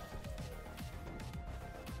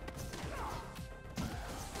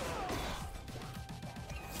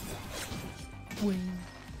 Wing.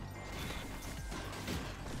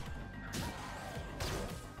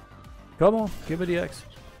 Come on, give me the X.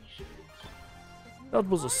 That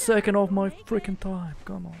was a second of my freaking time.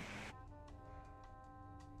 Come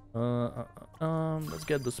on. Let's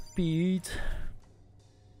get the speed.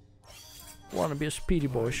 Wanna be a speedy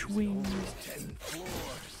boy, swing.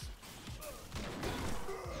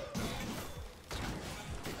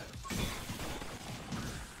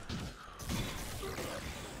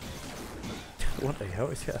 What the hell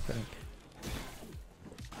is happening?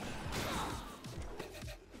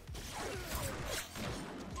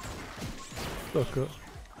 Look up.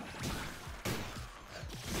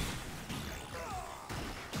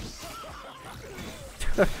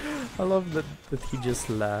 I love that he just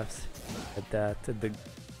laughs at that, at the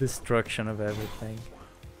destruction of everything.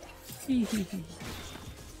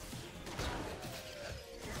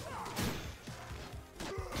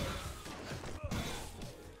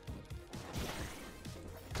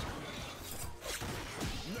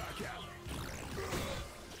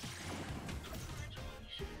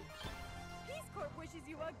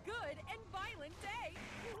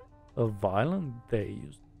 A violent day.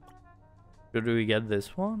 Should we get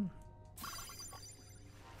this one?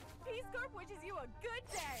 Peace Corp wishes you a good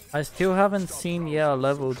day. I still haven't seen, yeah,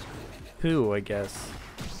 level 2, I guess.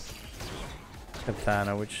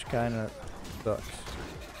 Katana, which kinda sucks.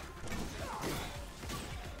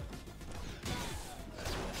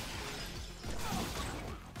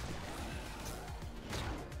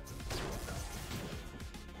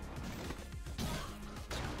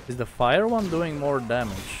 Is the fire one doing more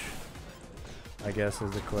damage? I guess is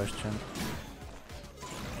the question.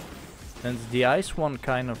 And the ice one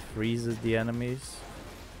kind of freezes the enemies.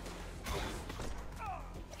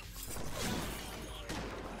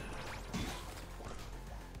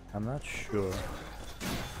 I'm not sure.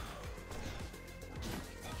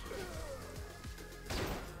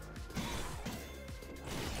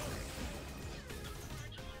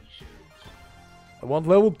 I want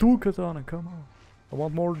level 2 katana, come on. I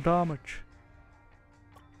want more damage.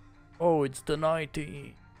 Oh, it's the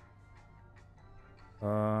 90.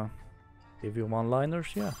 Give you one-liners,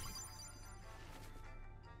 yeah.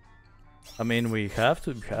 I mean, we have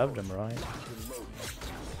to have them, right?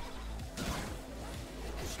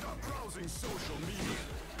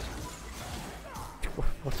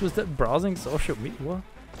 What was that? Browsing social media? What?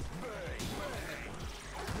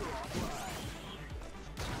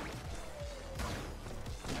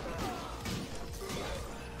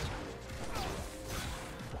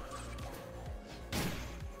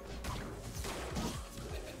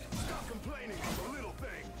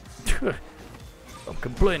 I'm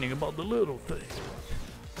complaining about the little thing.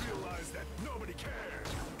 Realize that nobody cares.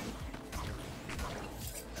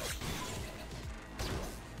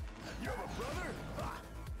 You have a brother?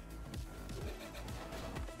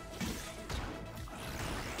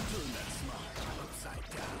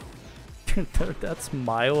 Turn that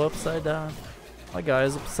smile upside down. My guy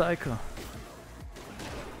is a psycho.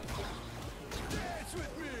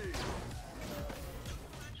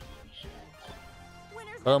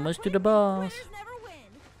 Almost to the boss.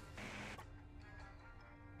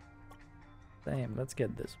 Damn, let's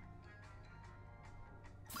get this.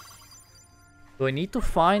 Do I need to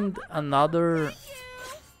find another,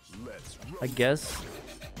 I guess,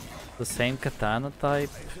 the same katana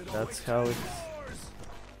type? That's how it's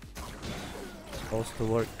supposed to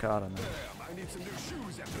work, I don't know. need some new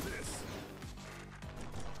shoes after this.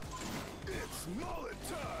 It's mullet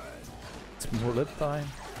time. It's mullet time.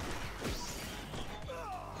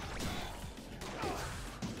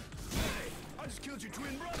 Hey, I just killed your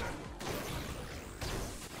twin brother.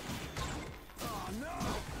 Oh no!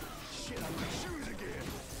 Shit on my shoes again.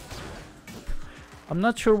 I'm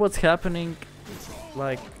not sure what's happening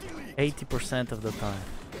like 80% of the time.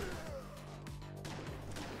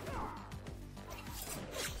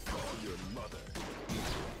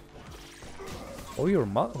 Oh, your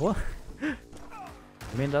mother? What? I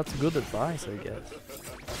mean, that's good advice, I guess.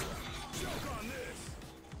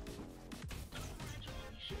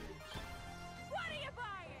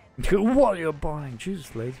 What are you buying?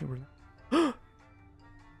 Jesus, lady.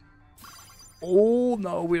 Oh,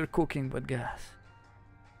 no, we're cooking with gas.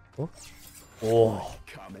 Oh. Oh.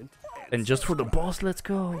 And just for the boss, let's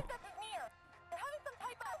go.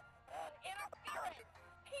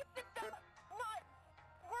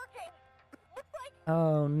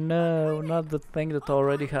 Oh no, not the thing that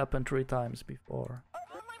already happened 3 times before.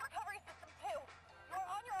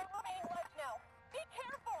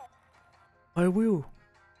 I will.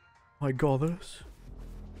 My goddess.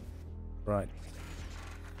 Right.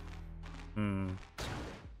 Don't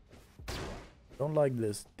like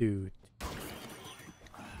this dude.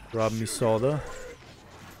 Grab me soda.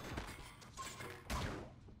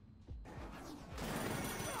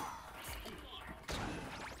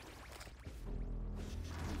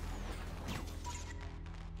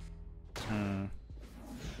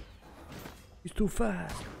 He's too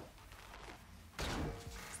fast.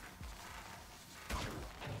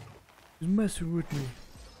 He's messing with me.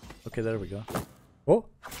 Okay, there we go. Oh!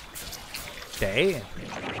 Damn!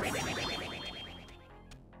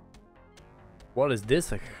 What is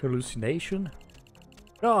this? A hallucination?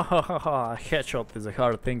 Ah ha ha ha! A headshot is a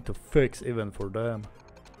hard thing to fix even for them.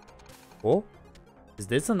 Oh? Is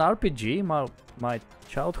this an RPG? My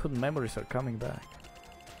childhood memories are coming back.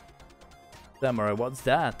 Samurai, what's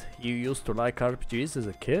that? You used to like RPGs as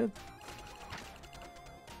a kid?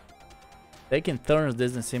 Taking turns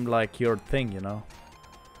doesn't seem like your thing, you know.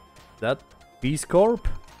 That Peace Corp?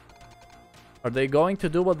 Are they going to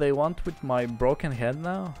do what they want with my broken head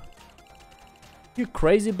now? You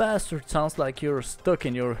crazy bastard, sounds like you're stuck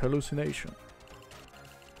in your hallucination.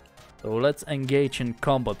 So let's engage in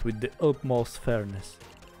combat with the utmost fairness.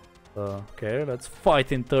 Okay, let's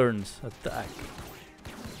fight in turns. Attack.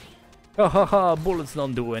 Ha ha ha, bullets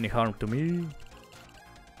don't do any harm to me.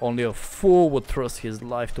 Only a fool would trust his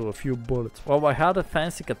life to a few bullets. Well, I had a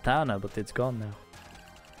fancy katana, but it's gone now.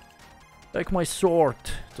 Take my sword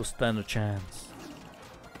to stand a chance.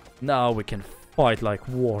 Now we can fight like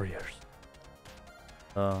warriors.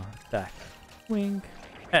 Attack. Wing.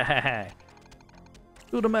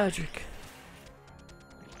 Do the magic.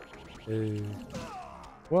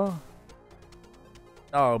 What?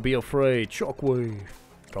 Oh, be afraid. Shockwave.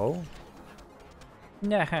 Go.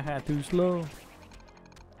 Nah, too slow.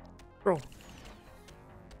 Bro.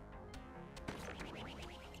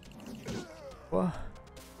 What?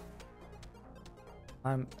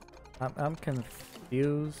 I'm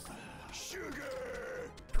confused.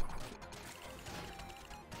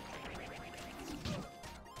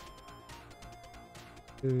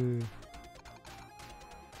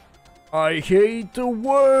 I hate the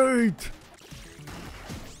wait.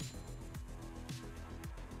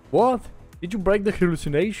 What? Did you break the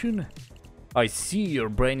hallucination? I see your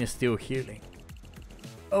brain is still healing.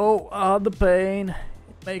 Oh, the pain.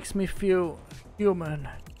 It makes me feel human.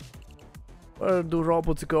 Where do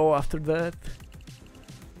robots go after that?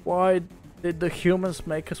 Why did the humans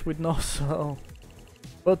make us with no soul?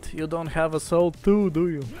 But you don't have a soul too, do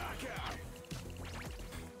you?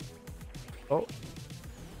 Oh.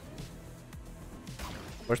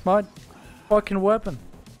 Where's my fucking weapon?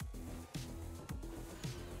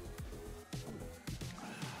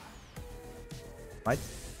 Am I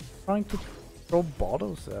trying to throw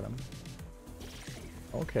bottles at him?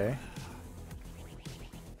 Okay.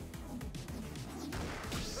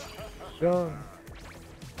 Go.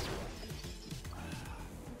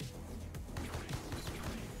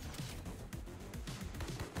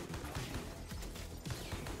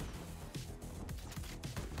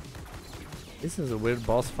 This is a weird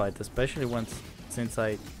boss fight, especially since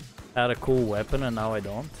I had a cool weapon and now I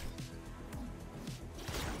don't.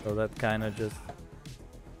 So that kind of just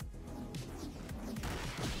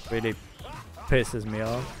really pisses me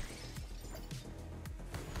off.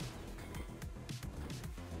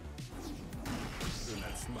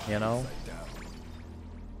 You know?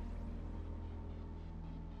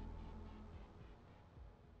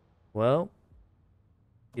 Well,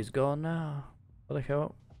 he's gone now. What the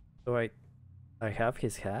hell? Do I I have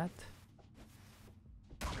his hat.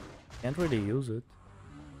 Can't really use it.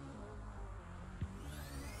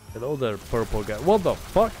 Hello there, purple guy. What the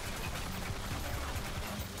fuck?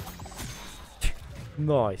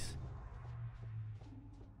 Nice.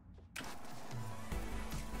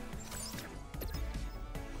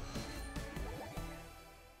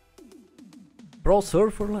 Pro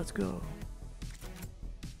Surfer, let's go.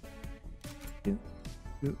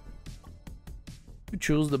 You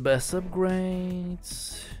choose the best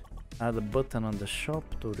upgrades. Add a button on the shop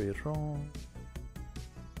to reroll.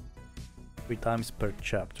 3 times per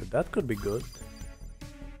chapter. That could be good.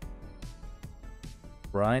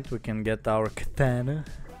 Right, we can get our katana.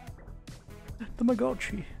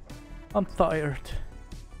 Tamagotchi. I'm tired.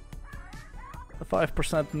 The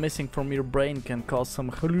 5% missing from your brain can cause some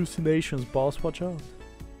hallucinations, boss. Watch out.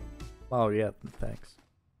 Oh yeah, thanks.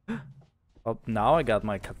 Oh, now I got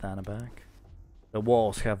my katana back. The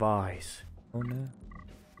walls have eyes. Oh no.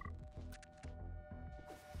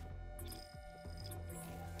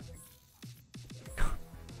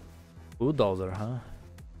 Bulldozer, huh?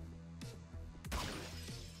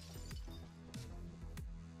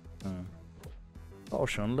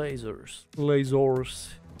 Ocean lasers. Lasers.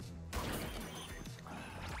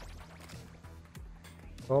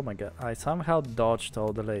 Oh my god, I somehow dodged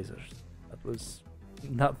all the lasers. That was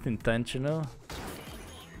not intentional.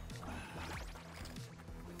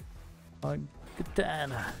 My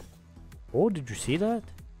katana. Oh, did you see that?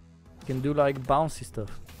 You can do like bouncy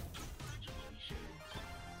stuff.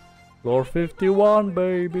 Floor 51,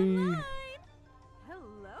 baby.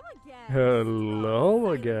 Hello again.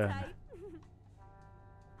 Hello again.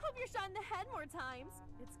 Hope you're shot in the head more times.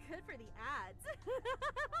 It's good for the ads.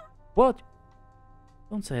 What?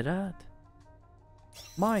 Don't say that.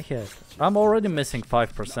 My head. I'm already missing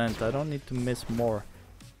 5%. I don't need to miss more.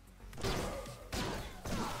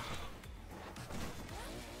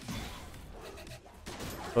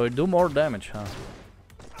 So it do more damage, huh?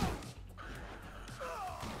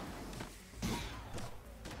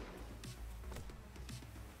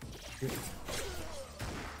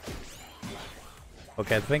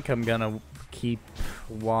 Okay, I think I'm gonna keep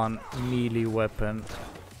one melee weapon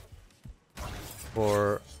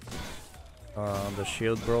for the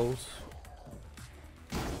shield bros.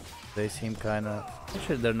 They seem kinda...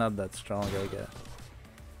 Actually, they're not that strong, I guess.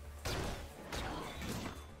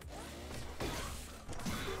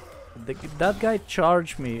 That guy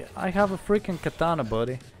charged me. I have a freaking katana,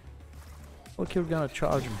 buddy. Look, you're gonna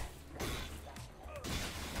charge me.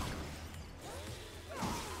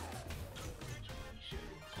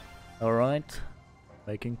 Alright.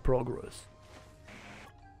 Making progress.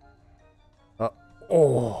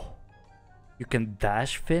 Oh! You can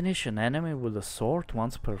dash finish an enemy with a sword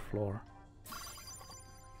once per floor.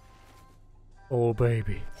 Oh,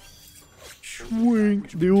 baby. Swing!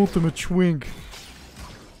 The ultimate swing!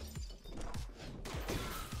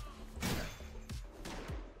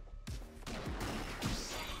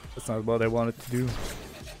 That's not what I wanted to do.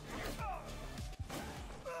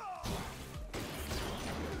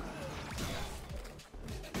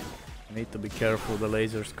 I need to be careful, the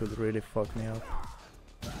lasers could really fuck me up.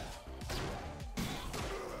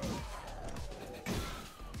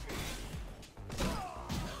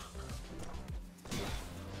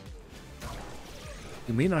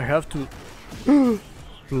 You mean I have to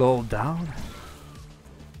slow down?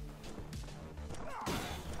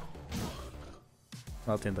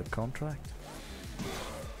 Not in the contract.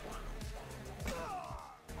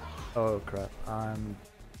 Oh crap, I'm...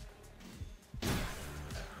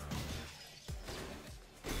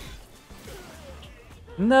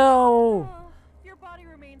 No! Your body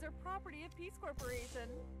remains are property of Peace Corporation.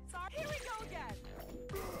 Sorry, here we go again.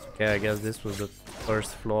 It's okay, I guess this was the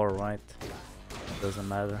first floor, right? Doesn't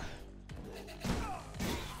matter.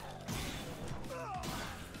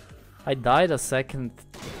 I died a second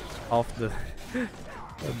off the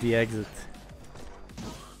of the exit.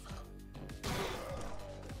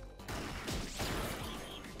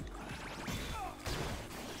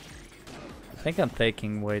 I think I'm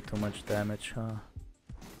taking way too much damage, huh?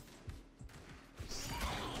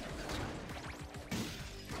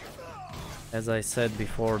 As I said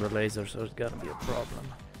before, the lasers are gonna be a problem.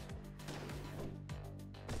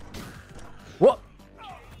 What?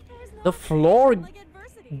 The floor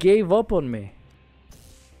gave up on me.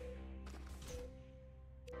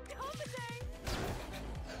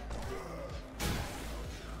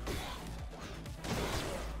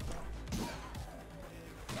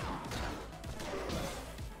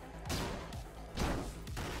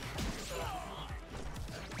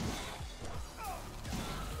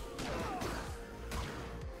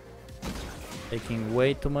 Taking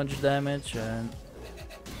way too much damage and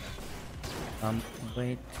I'm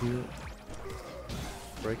way too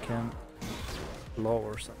freaking low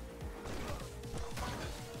or something.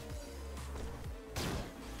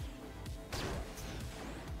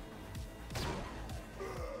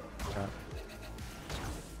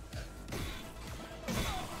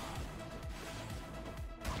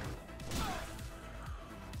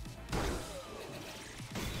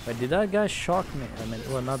 Wait, did that guy shock me? I mean,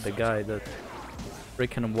 well, not the guy, that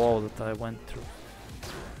freaking wall that I went through.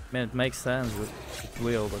 I mean, it makes sense that it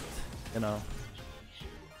will, but, you know.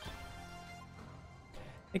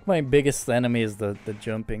 I think my biggest enemy is the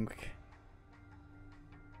jumping.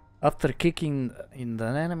 After kicking in the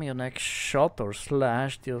enemy, your next shot or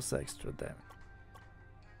slash deals extra damage.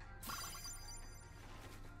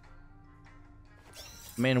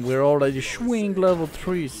 I mean, we're already swing level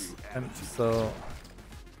 3s, and so...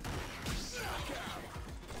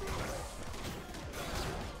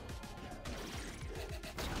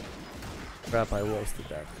 Crap, I wasted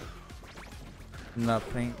that.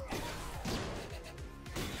 Nothing.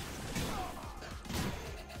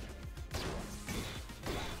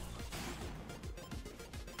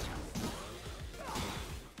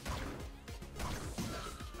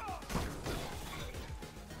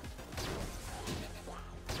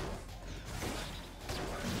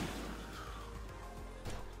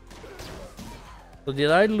 So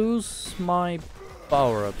did I lose my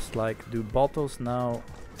power-ups? Like, do bottles now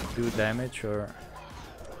do damage, or...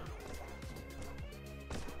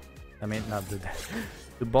 I mean, not do that.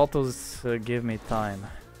 Do bottles give me time?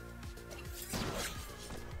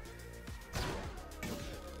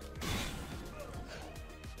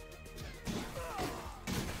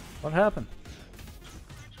 What happened?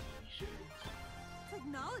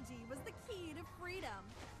 Technology was the key to freedom.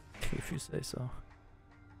 If you say so.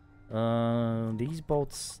 These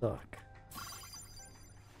boats suck.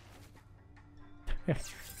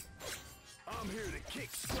 I'm here to kick,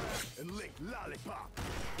 scrap, and lick lollipop.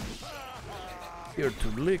 Here to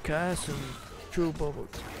lick ass and chew bubbles.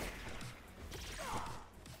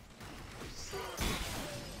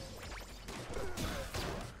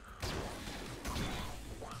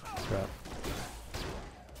 Crap.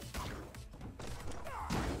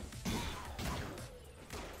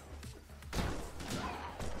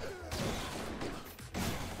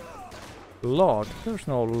 Lock? There's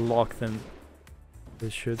no lock in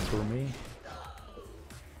this shit for me.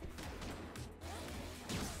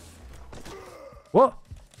 What?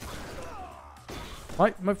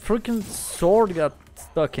 My freaking sword got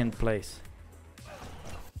stuck in place.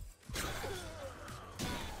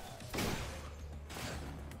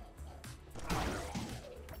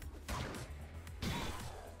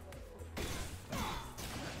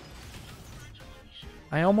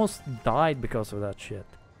 I almost died because of that shit.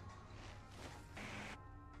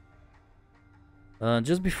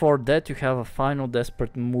 Just before that, you have a final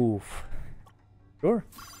desperate move. Sure.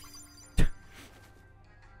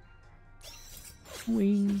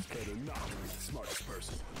 Wing.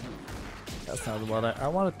 That's not what I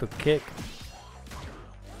wanted to kick.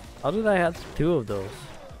 How did I have 2 of those?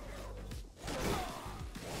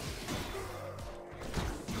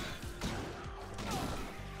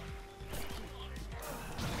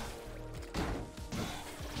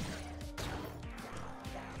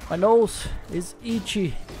 My nose is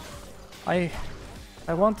itchy. I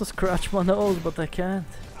want to scratch my nose, but I can't.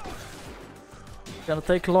 It's gonna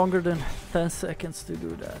take longer than 10 seconds to do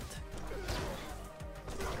that.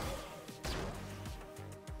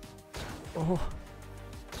 Oh,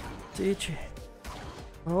 it's itchy.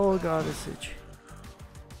 Oh god, it's itchy.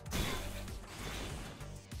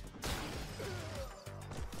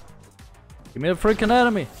 Give me a freaking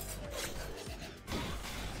enemy.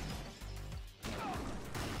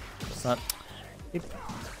 Not,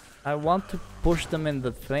 I want to push them in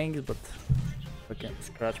the thing, but I can't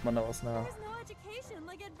scratch my nose now. There's no education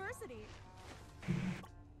like adversity.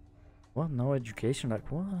 What? No education?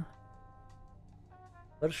 Like what?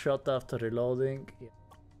 First shot after reloading. Yeah.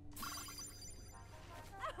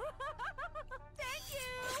 Thank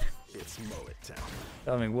you. It's Mullet time.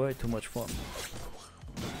 Having way too much fun.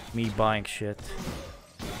 Me buying shit.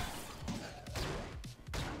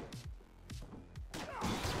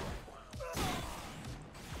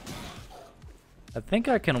 I think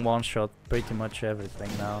I can one-shot pretty much everything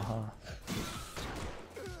now, huh?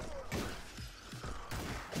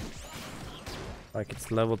 Like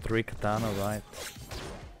it's level 3 katana, right?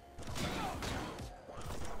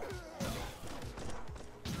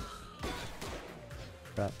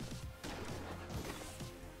 Crap.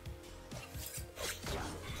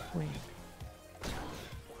 Wait.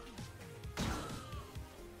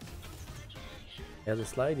 Yeah, the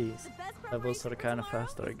slideys The best levels are preparation for kind of tomorrow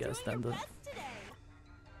faster, I is guess, doing than your the best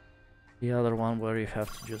today. other one where you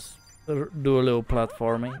have to just do a little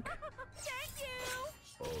platforming. Thank you.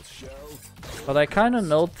 All shell. But I kind of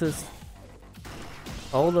noticed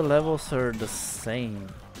all the levels are the same,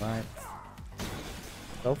 right?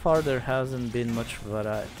 So far there hasn't been much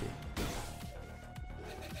variety.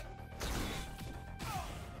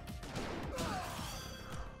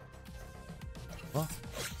 What?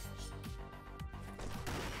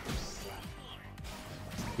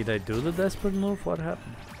 Did I do the desperate move? What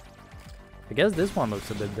happened? I guess this one looks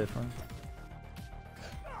a bit different.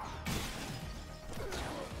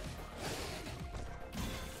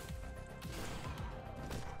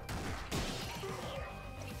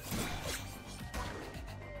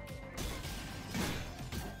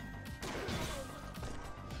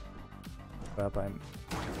 Crap, I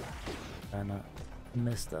kinda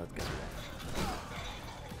missed that guy.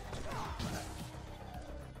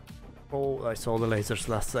 Oh, I saw the lasers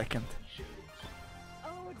last second.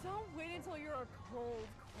 Oh, don't wait until you're a cold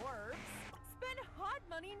corpse. Spend hot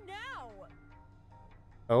money now.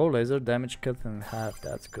 Oh, laser damage cut in half,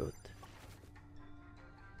 that's good.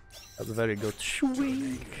 That's very good.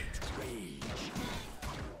 Shwink!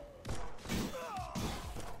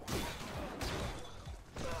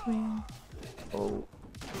 Oh,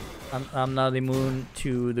 I'm not immune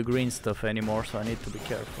to the green stuff anymore, so I need to be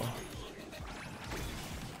careful.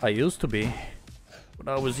 I used to be, when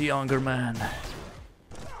I was a younger man.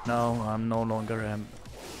 No, I'm no longer am.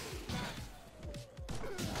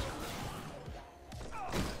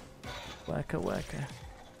 Wacka wacka.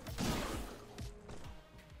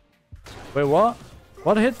 Wait, what?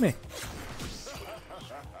 What hit me?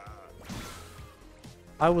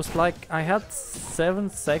 I was like, I had 7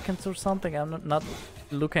 seconds or something. I'm not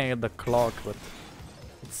looking at the clock, but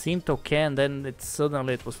it seemed okay, and then it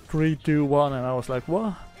suddenly it was 3, 2, 1, and I was like,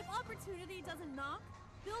 what? If opportunity doesn't knock,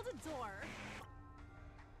 build a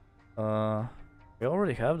door. We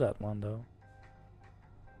already have that one though.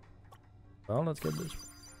 Well, let's get this.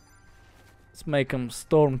 Let's make him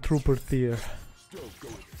Stormtrooper tier.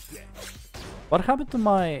 What happened to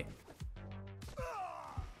my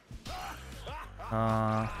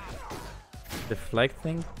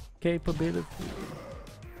deflecting capability?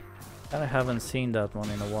 I haven't seen that one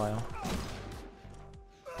in a while.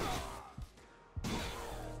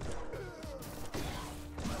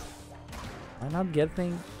 Am I not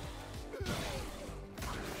getting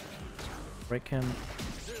freaking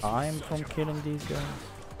time from killing these guys?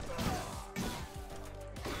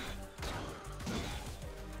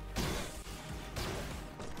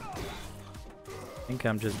 I think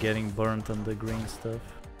I'm just getting burnt on the green stuff.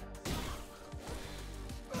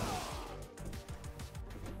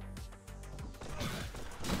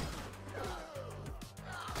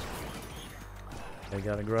 I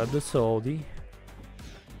gotta grab the Saudi.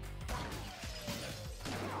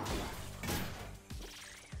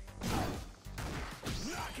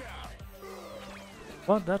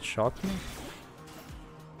 What? That shocked me?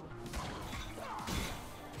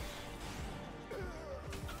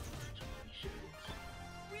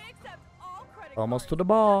 We accept all credit Almost to cards the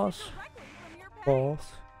boss. directly from your pay. Boss.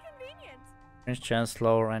 Convenient. Range chance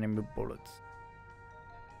lower enemy bullets.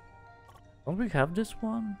 Don't we have this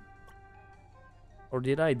one? Or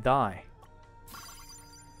did I die?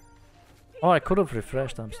 Oh, I could have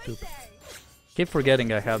refreshed, I'm stupid. Keep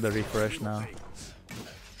forgetting I have the refresh now.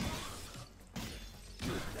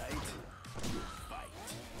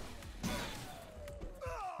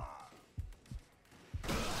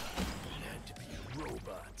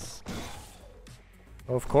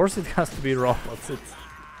 Of course it has to be robots, it's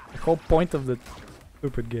the whole point of the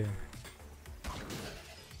stupid game.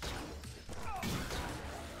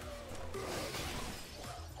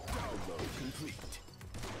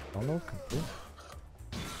 Download complete.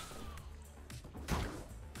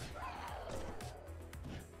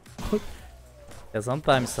 Yeah,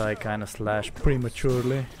 sometimes I kinda slash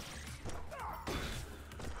prematurely.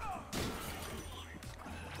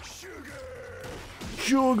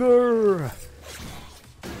 Sugar!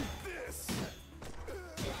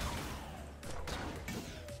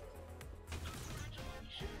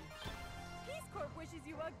 Peace Corp wishes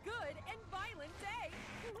you a good and violent day.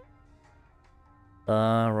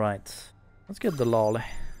 Right. Let's get the lolly.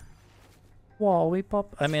 Wow, we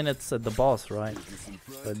pop. I mean, it's the boss, right?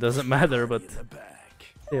 So it doesn't matter, but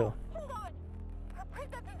still. Hold on. Our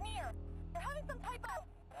princess is near. We're having some type of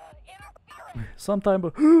interference. Sometime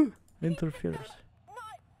interferes.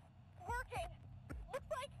 Not working. Looks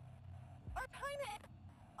like our time is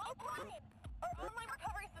offline. Our online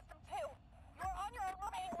recovery system too. You're on your own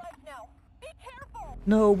remaining life now. Be careful.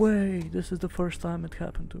 No way! This is the first time it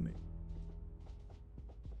happened to me.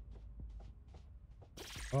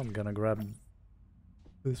 Oh, I'm gonna grab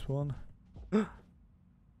this one.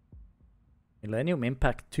 Millennium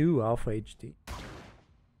Impact 2 Alpha HD.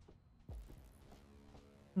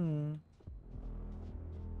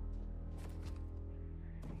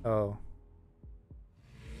 Oh.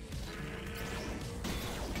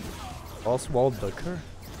 Oswald Booker?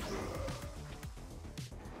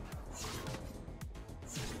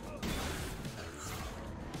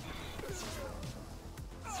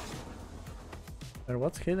 Or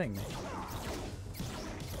what's hitting me?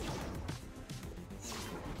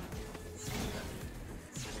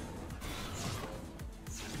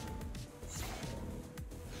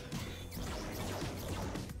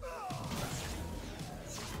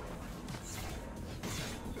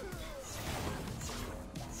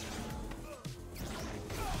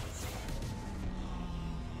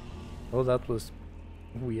 Oh, that was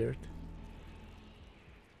weird.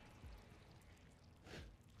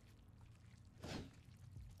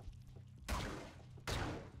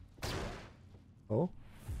 Oh,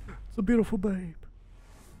 it's a beautiful babe.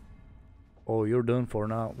 Oh, you're done for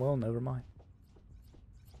now. Well, never mind.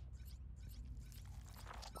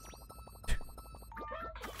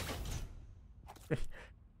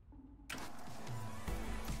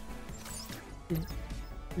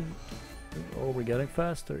 Oh, we're getting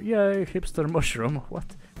faster. Yay, hipster mushroom.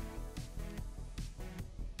 What?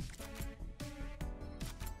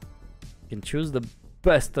 You can choose the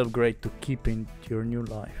best upgrade to keep in your new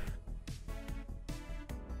life.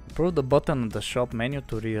 Improve the button on the shop menu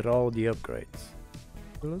to reroll the upgrades.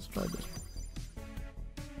 So let's try this.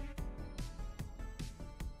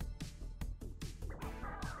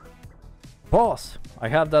 Boss, I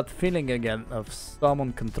have that feeling again of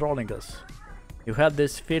someone controlling us. You had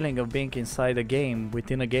this feeling of being inside a game,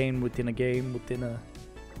 within a game, within a game, within a...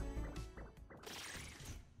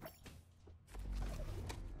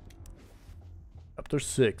 Chapter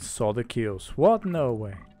 6, saw the kills. What? No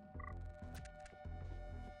way.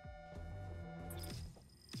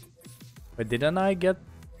 But didn't I get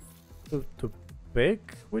to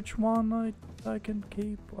pick which one I can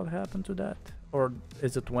keep? What happened to that? Or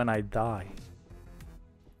is it when I die?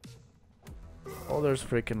 Oh, there's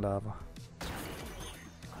freaking lava.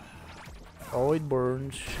 Oh, it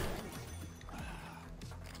burns.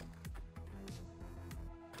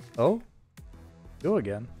 Oh? Go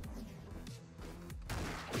again.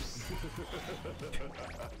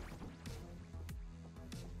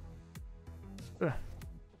 Yeah.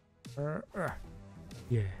 Woohoo!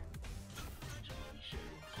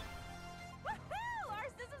 Our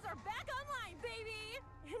scissors are back online, baby!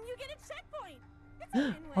 And you get a checkpoint! It's a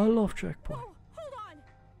win-win. I love checkpoint. Whoa, hold on!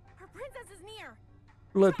 Our princess is near!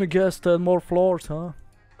 Let me guess, 10 more floors, huh?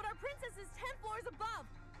 But our princess is 10 floors above!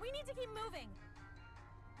 We need to keep moving!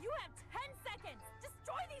 You have 10 seconds!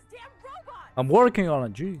 Destroy these damn robots! I'm working on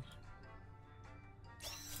it, jeez.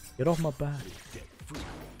 Get off my back.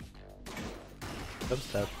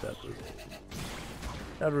 Oops, that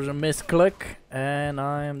was a misclick, and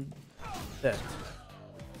I'm dead.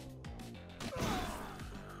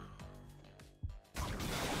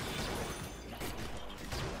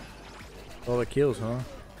 All the kills, huh?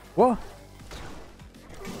 What?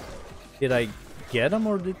 Did I get him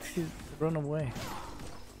or did he run away?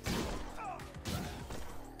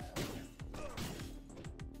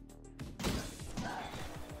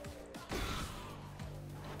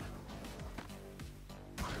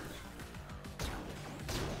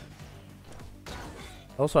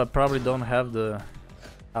 Also, I probably don't have the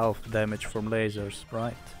health damage from lasers,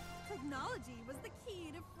 right? Technology was the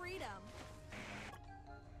key to freedom.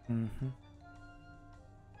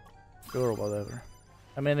 Sure, whatever.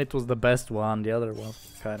 I mean, it was the best one, the other one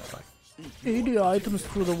was kind of like... Eat the items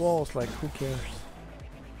through the walls, like, who cares?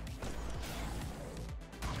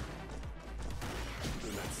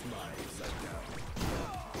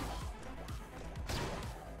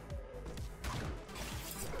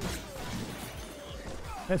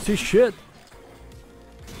 Can't see shit!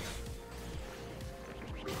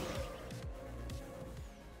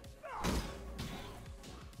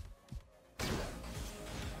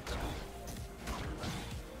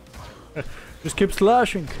 Just keep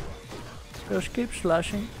slashing. Just keep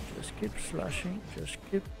slashing. Just keep slashing. Just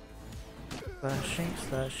keep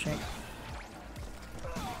slashing.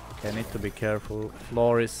 Okay, I need to be careful.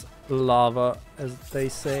 Floor is lava, as they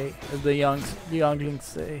say, as the younglings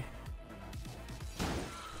say.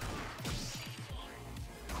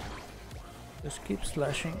 Just keep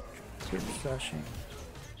slashing. Keep slashing.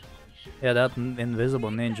 Yeah, that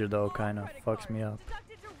invisible ninja though kind of fucks me up.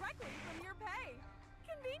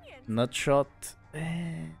 Nutshot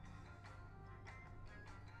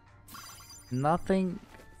Nothing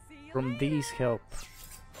from these help.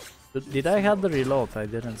 Did I have the reload? I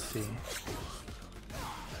didn't see.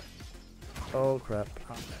 Oh crap,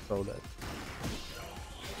 I'm so dead.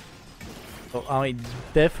 So I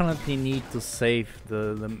definitely need to save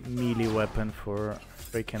the melee weapon for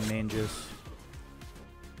freaking ninjas.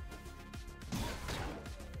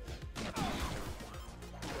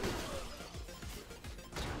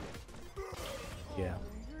 Yeah.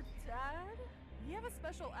 Your dad? You have a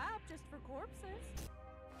special app just for corpses.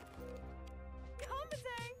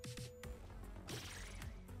 Commenting!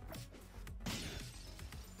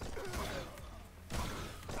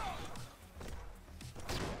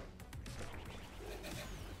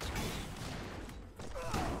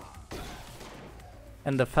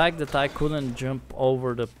 And the fact that I couldn't jump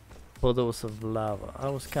over the puddles of lava. I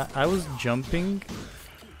was jumping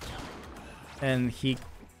and he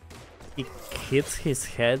hits his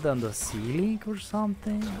head on the ceiling or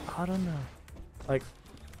something. I don't know. Like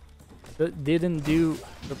didn't do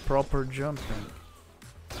the proper jumping.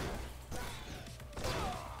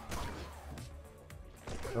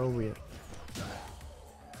 So weird.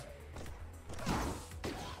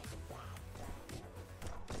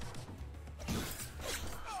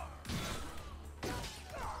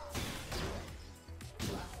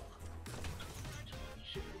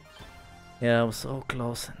 Yeah, I was so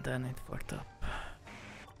close and then it fucked up.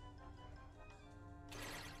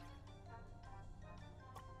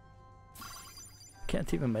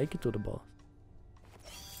 Can't even make it to the boss.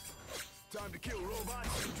 Time to kill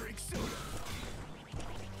robots and drink soda.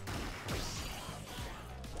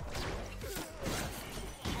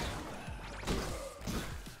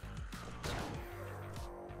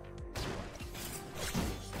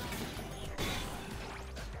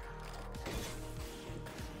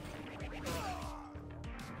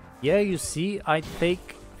 Yeah, you see, I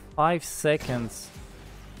take 5 seconds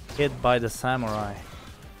hit by the samurai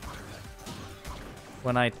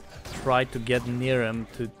when I try to get near him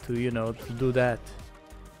to you know, to do that.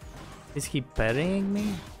 Is he parrying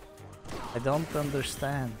me? I don't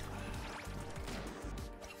understand.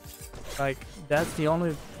 Like, that's the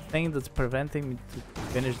only thing that's preventing me to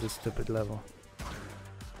finish this stupid level.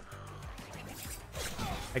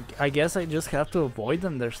 I guess I just have to avoid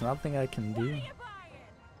them, there's nothing I can do.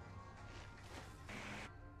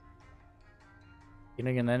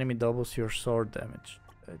 Killing an enemy doubles your sword damage.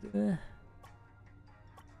 See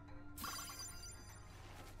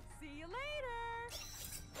you later!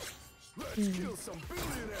 Let's kill some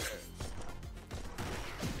billionaires.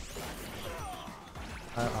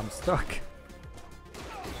 I'm stuck.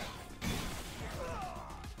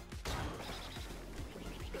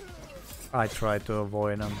 I tried to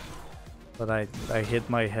avoid him, but I hit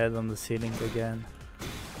my head on the ceiling again.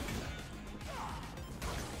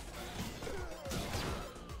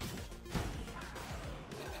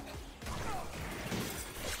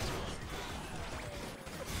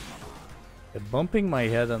 Bumping my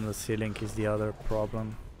head on the ceiling is the other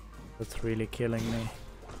problem that's really killing me.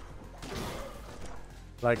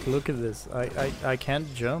 Like, look at this. I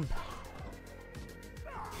can't jump.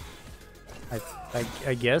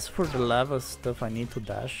 I guess for the lava stuff I need to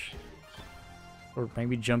dash. Or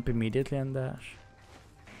maybe jump immediately and dash.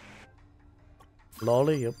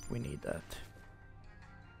 Lolly, yep, we need that.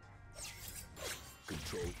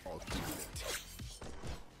 Control Alt Delete.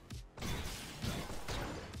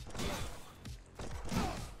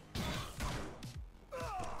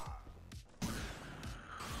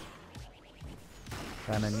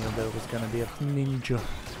 Kinda knew there was gonna be a ninja.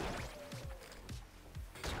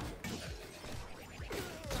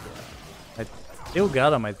 I still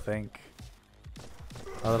got him, I think.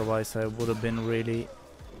 Otherwise I would have been really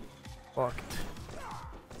fucked.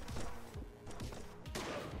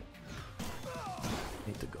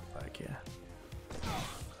 Need to go back, yeah.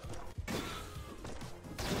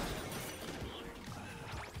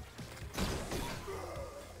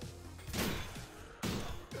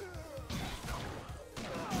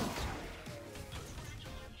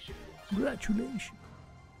 Congratulations.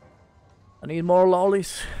 I need more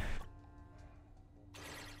lollies.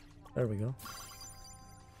 There we go.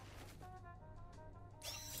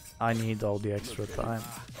 I need all the extra time.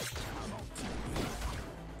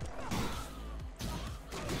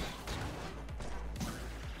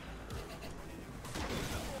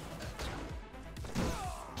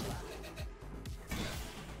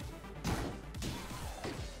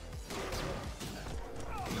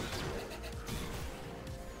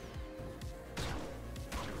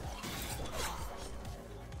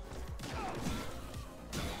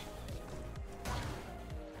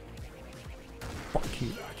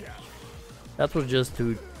 That was just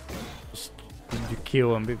to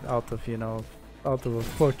kill him out of, you know, out of a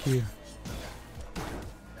fuck you.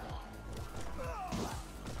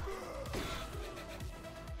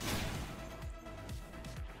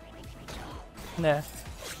 Nah.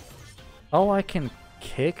 Oh, I can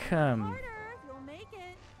kick him.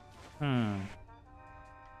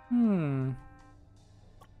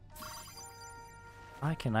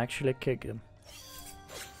 I can actually kick him.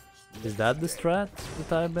 Is that the strat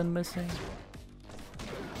that I've been missing?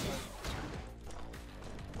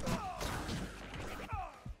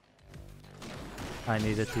 I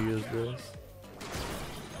needed to use this.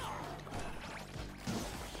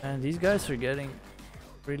 And these guys are getting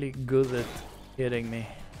really good at hitting me.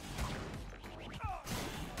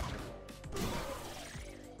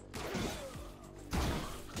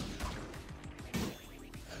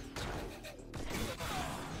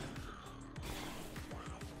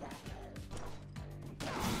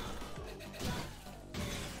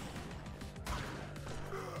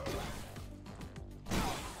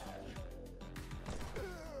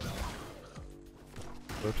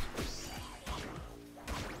 Whoops.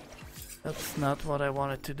 That's not what I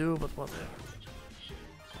wanted to do, but whatever.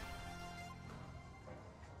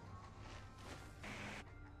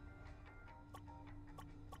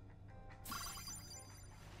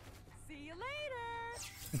 See you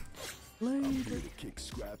later. Later. To kick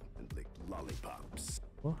scrap and lick lollipops.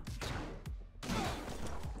 What?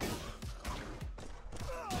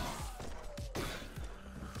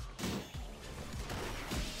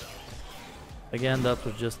 Again, that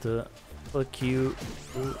was just a fuck you,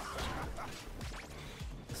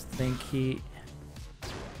 stinky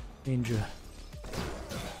ninja.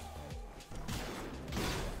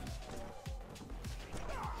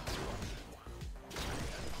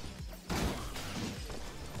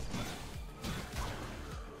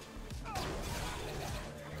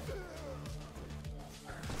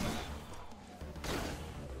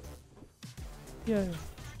 Yeah.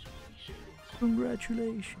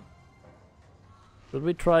 Congratulations. Should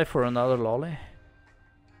we try for another lolly?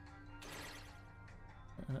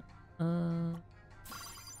 Thank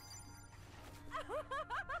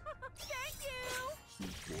you.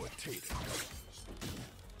 Potato.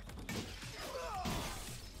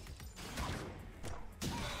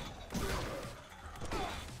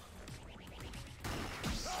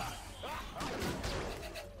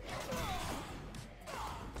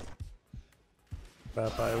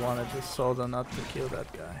 Crap, I wanted the soda not to kill that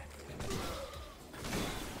guy.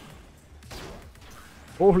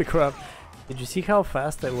 Holy crap! Did you see how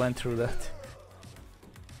fast I went through that?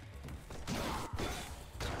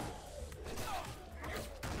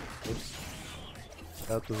 Oops.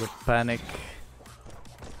 That was a panic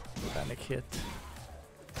hit.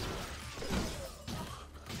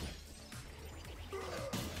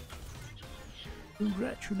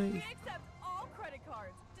 Congratulations. We accept all credit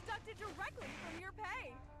cards, deducted directly from your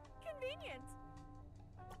pay. Convenient.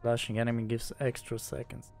 Flashing enemy gives extra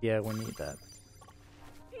seconds. Yeah, we need that.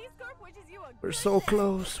 Wishes you a We're so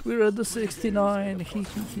close. We're at the 69. Hee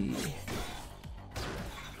hee hee.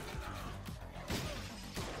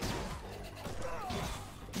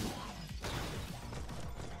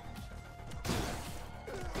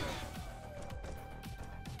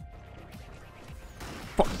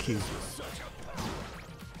 Fuck you.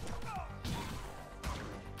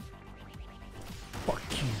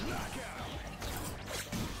 Fuck you.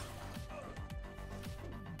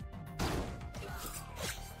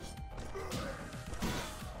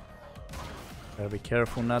 Gotta be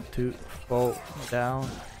careful not to fall down.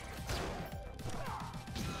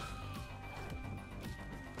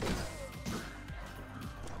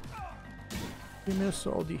 Give me a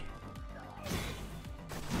salty.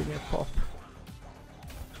 Give me a pop.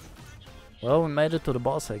 Well, we made it to the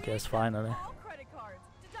boss, I guess, finally. all credit cards,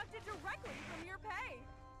 deducted directly from your pay.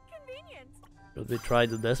 Convenient. Should we try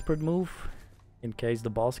the desperate move? In case the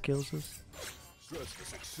boss kills us? Dress for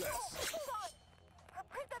success. Hold on. Our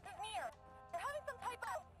princess is near. We're having some type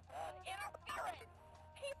of interference.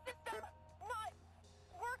 Key system not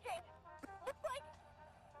working. Looks like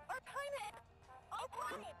our time is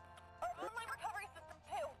offline. Our online recovery system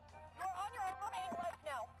too. You're on your own remaining life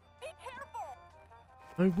now. Be careful.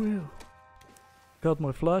 I will. Got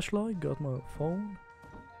my flashlight, got my phone.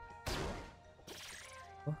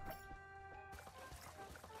 Huh?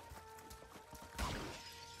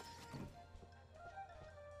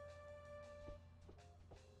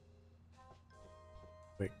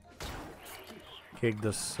 Wait. Kick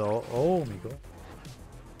the saw. Oh my god.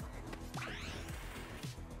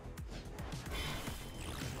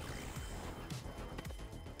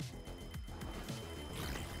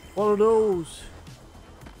 What are those?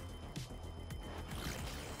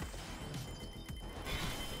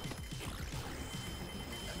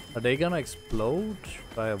 Are they gonna explode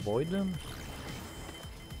if I avoid them?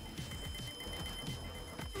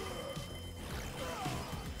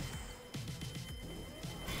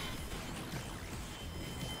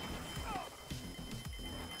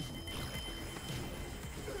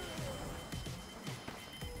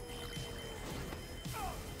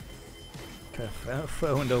 Okay,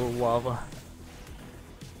 throw in the lava.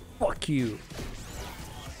 Fuck you.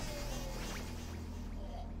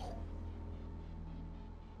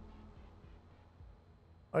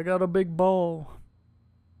 I got a big ball.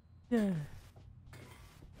 Yeah.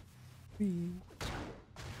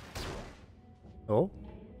 Oh?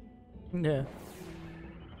 Yeah.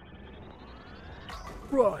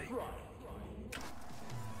 Right.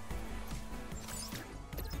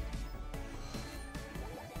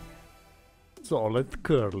 Solid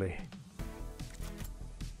curly.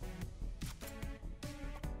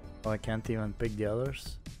 Oh, I can't even pick the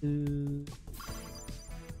others.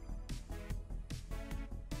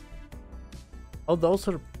 Oh, those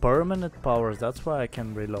are permanent powers. That's why I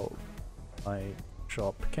can reload my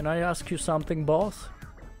shop. Can I ask you something, boss?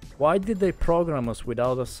 Why did they program us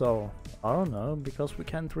without a soul? I don't know, because we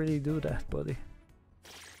can't really do that, buddy.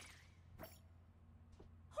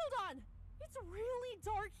 Hold on! It's really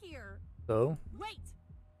dark here! So? Wait!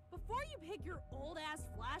 Before you pick your old-ass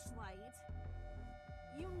flashlight,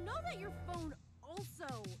 you know that your phone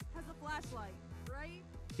also has a flashlight, right?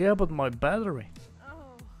 Yeah, but my battery.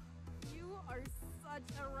 Oh, you are such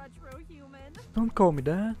a retro human. Don't call me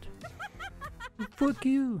that. Fuck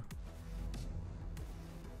you.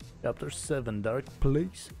 Chapter 7, Dark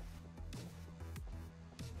Place.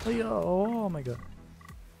 Oh yeah, oh my god.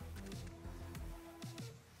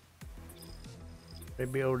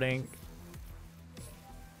 Rebuilding.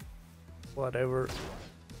 Whatever. Is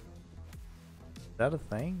that a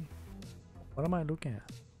thing? What am I looking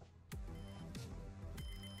at?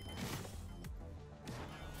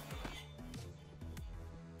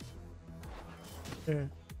 Yeah.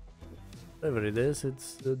 Whatever it is,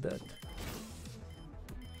 it's that.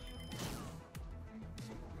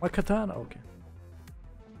 My katana, okay.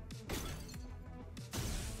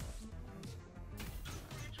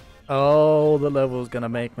 Oh, the level's gonna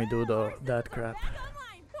make me do that crap. Back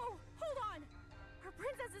online! Whoa, hold on! Our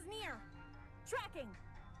princess is near. Tracking.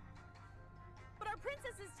 But our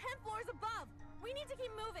princess is 10 floors above. We need to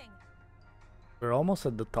keep moving. We're almost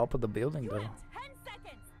at the top of the building You though. have 10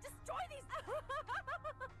 seconds. Destroy these.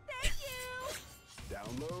 Thank you.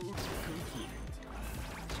 Download complete.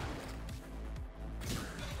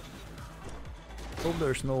 Hope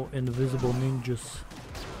there's no invisible ninjas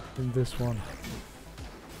in this one.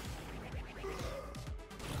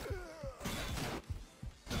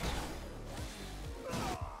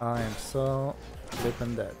 I am so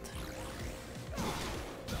flippin' dead.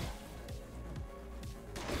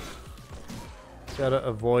 Gotta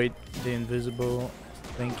avoid the invisible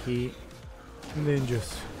slinky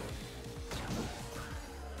ninjas.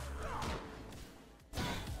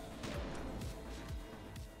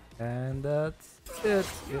 And that's it.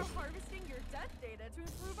 We're Yep. harvesting your death data to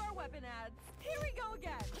improve our weapon ads. Here we go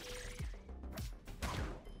again.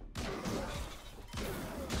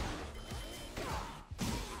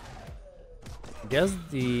 Guess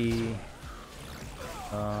the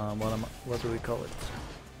what do we call it?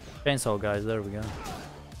 Chainsaw guys, there we go.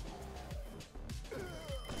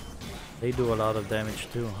 They do a lot of damage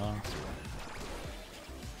too, huh?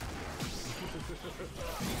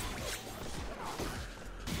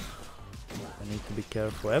 I need to be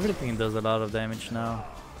careful. Everything does a lot of damage now.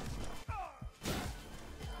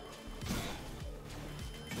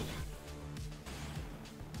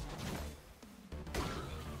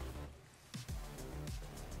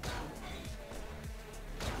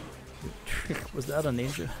 Was that a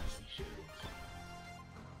ninja?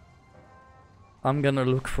 I'm gonna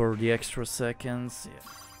look for the extra seconds. Yeah.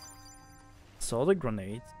 Saw the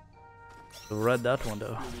grenade. Read that one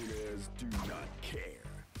though. Billionaires do not care.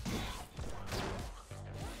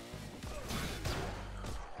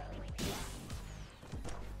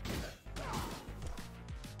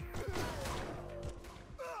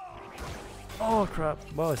 Oh crap!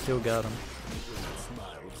 Well, I still got him.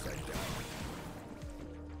 Smile upside down.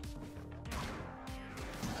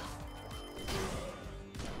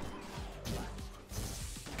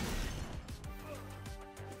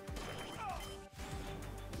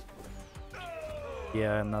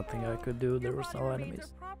 Yeah, nothing I could do. There was no Your enemies. are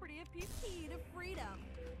property of key to freedom.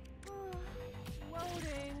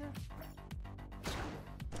 Loading.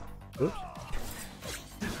 Oops.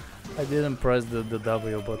 I didn't press the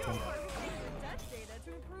W button. Death data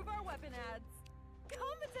to improve our weapon ads.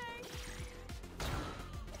 Competent.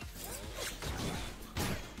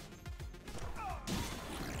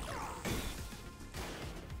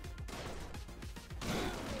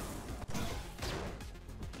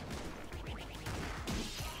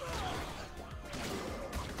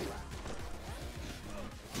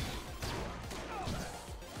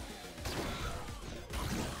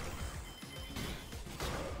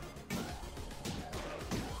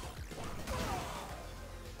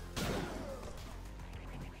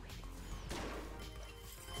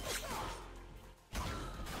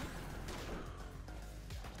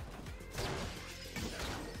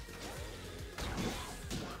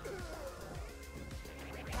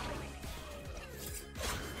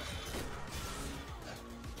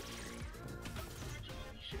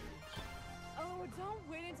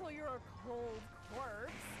 you're a cold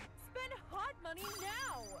corpse. Spend hot money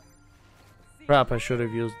now. See Crap, you I should have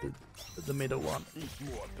later. used the middle one. Eat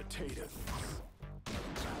more potatoes.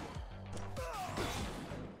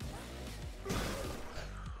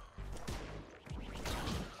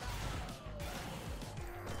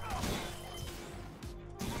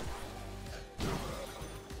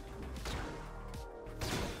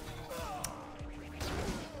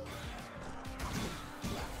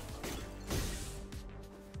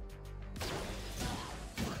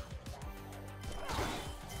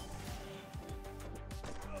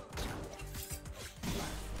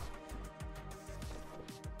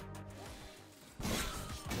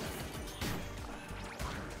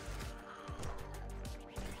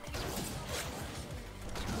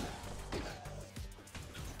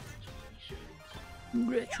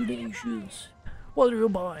 Congratulations. What are you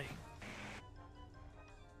buying?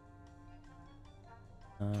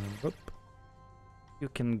 Whoop. You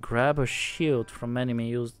can grab a shield from enemy,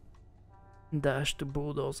 use dash to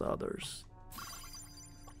bulldoze others.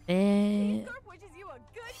 And Thorpe wishes you a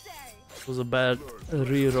good day. it was a bad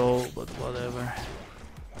reroll, but whatever.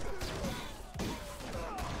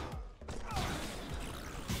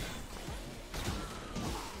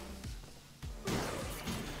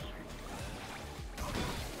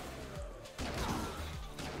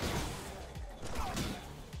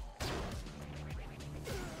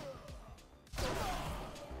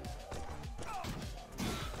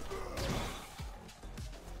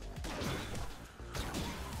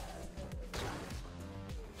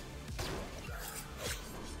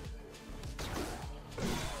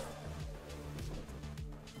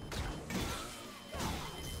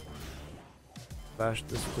 Bash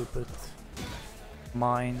the stupid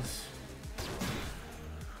mines.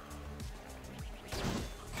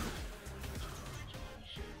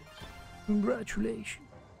 Congratulations.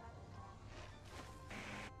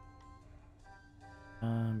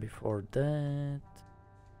 Before that,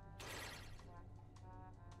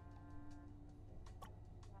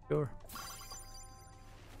 sure.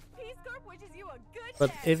 Peace Corp wishes you a good But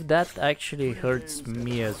day. if that actually hurts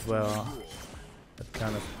me as well, that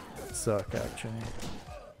kind of suck actually.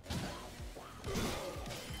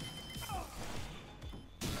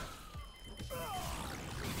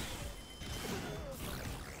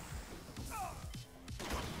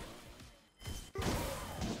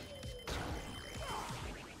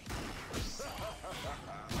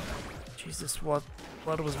 Jesus, what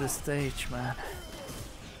was this stage, man?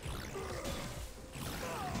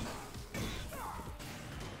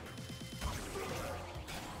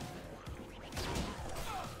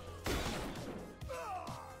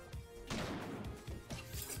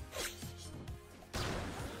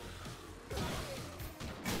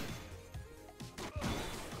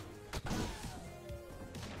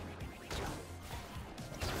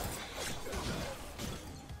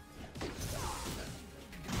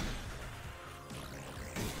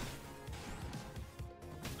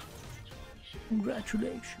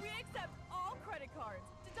 Congratulations. We accept all credit cards,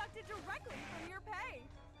 deducted directly from your pay.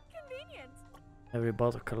 Convenient. Every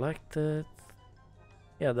bottle collected.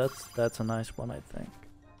 Yeah, that's a nice one, I think.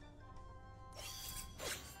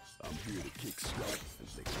 I'm here to kick start and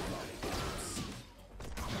lick lollipops.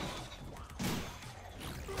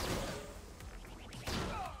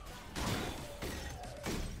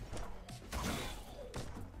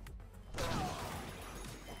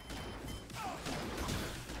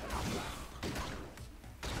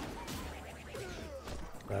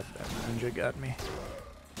 That ninja got me.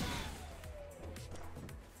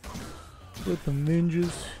 With the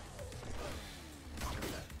ninjas.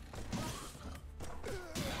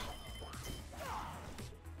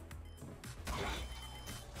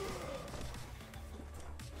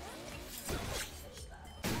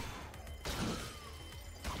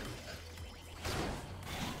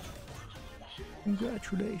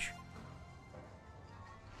 Congratulations.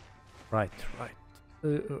 Right.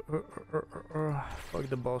 Fuck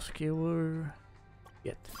the boss killer.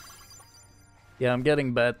 Get. Yeah, I'm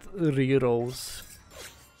getting bad rerolls.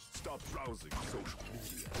 Stop browsing social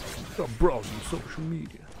media. Stop browsing social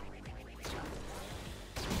media.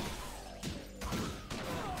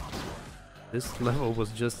 This level was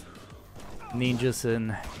just ninjas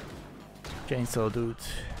and chainsaw dudes.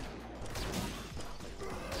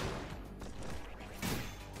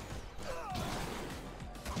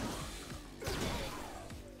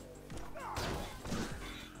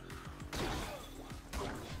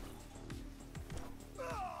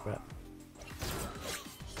 Crap.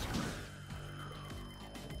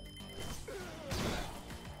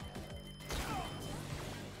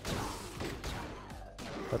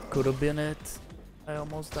 That could have been it. I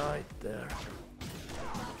almost died there.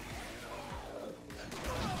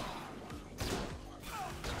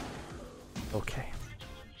 Okay.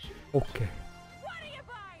 Okay. What are you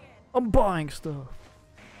buying? I'm buying stuff.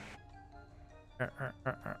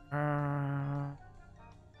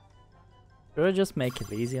 Should I just make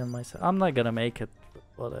it easy on myself? I'm not gonna make it, but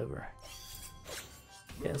whatever.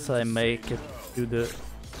 Guess I make it to the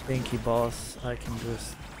pinky boss. I can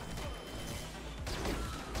just...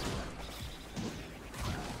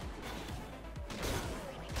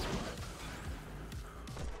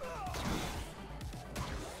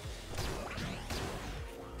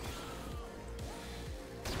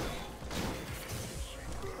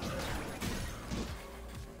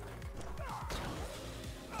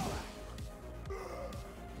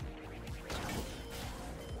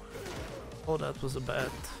 Oh, that was a bad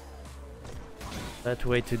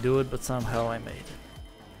way to do it, but somehow I made it.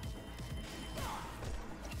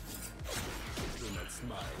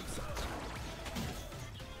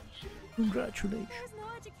 Congratulations. There's no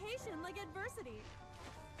education like adversity.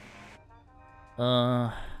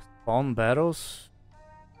 Spawn battles?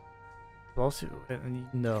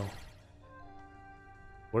 No.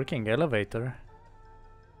 Working elevator?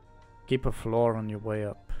 Keep a floor on your way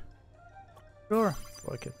up. Sure,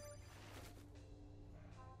 fuck it.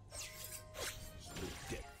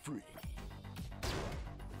 Get free.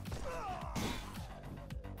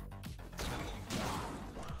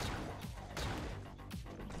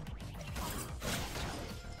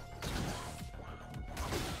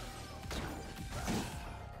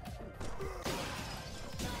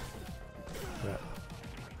 Yeah.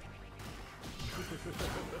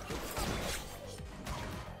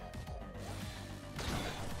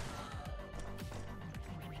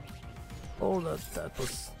 Oh, that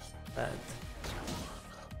was bad.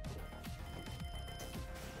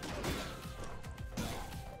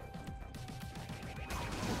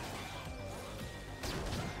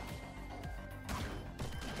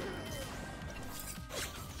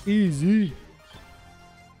 Easy.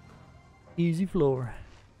 Easy floor.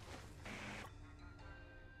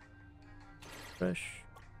 Fresh.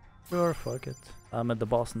 Sure, fuck it. I'm at the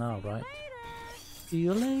boss now, right? See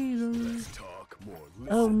you later. Talk more.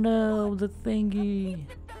 Oh Listen. no, the thingy.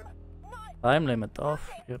 Not Time limit off.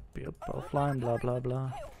 Yep, offline, blah blah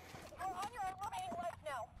blah. You're on your own remaining life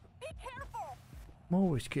now. Be careful. I'm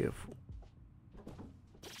always careful.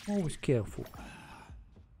 Always careful.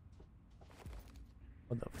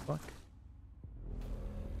 What the fuck?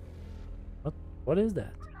 What is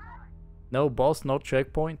that? No boss, no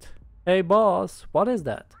checkpoint. Hey boss, what is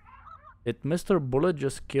that? Did Mr. Bullet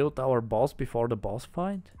just killed our boss before the boss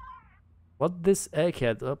fight? What this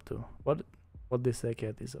egghead up to? What this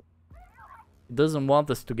egghead is up? He doesn't want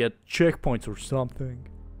us to get checkpoints or something.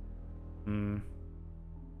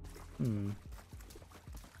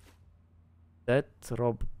 That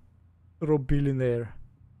Rob billionaire.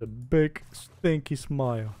 The big stinky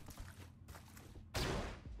smile.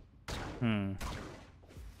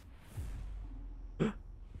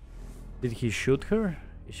 Did he shoot her?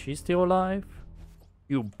 Is she still alive?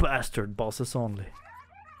 You bastard, bosses only.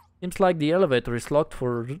 Seems like the elevator is locked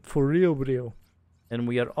for real. And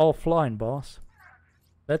we are offline, boss.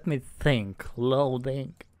 Let me think.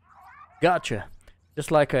 Loading. Gotcha.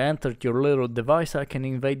 Just like I entered your little device, I can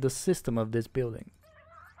invade the system of this building.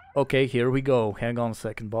 Okay, here we go. Hang on a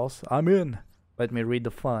second, boss. I'm in. Let me read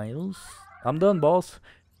the files. I'm done, boss.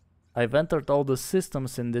 I've entered all the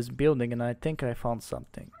systems in this building and I think I found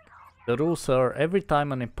something. The rules are every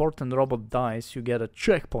time an important robot dies, you get a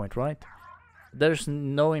checkpoint, right? There's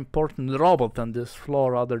no important robot on this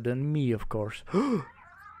floor other than me, of course.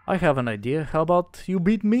 I have an idea. How about you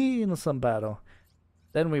beat me in some battle?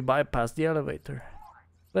 Then we bypass the elevator.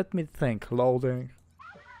 Let me think. Loading.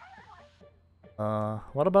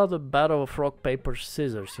 What about the battle of rock, paper,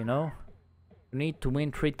 scissors, you know? You need to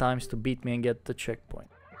win 3 times to beat me and get the checkpoint.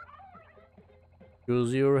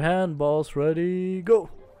 Choose your hand, boss. Ready, go!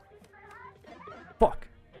 Fuck.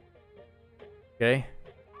 Okay,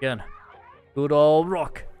 again. Good old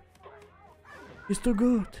rock. He's too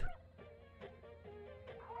good.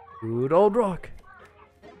 Good old rock.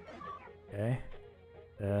 Okay.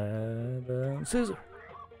 And scissor.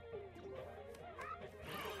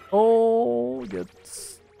 Oh,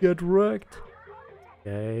 get wrecked.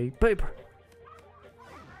 Okay, paper.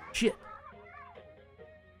 Shit.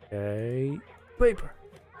 Okay, paper.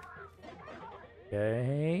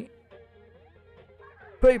 Okay.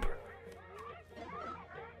 Paper.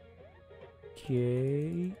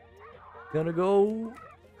 Okay. Gonna go.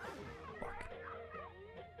 Fuck.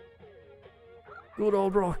 Good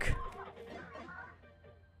old rock.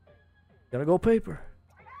 Gonna go paper.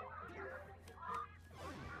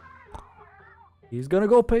 He's gonna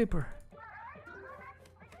go paper.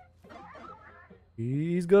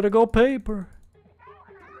 He's gotta go paper.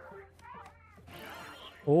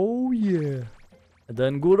 Oh yeah. And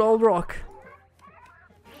then good old rock.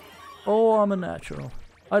 Oh, I'm a natural.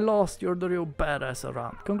 I lost. You're the real badass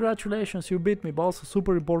around. Congratulations, you beat me, boss. A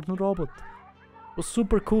super important robot. It was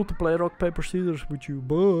super cool to play rock, paper, scissors with you,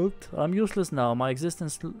 but I'm useless now. My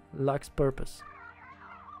existence lacks purpose.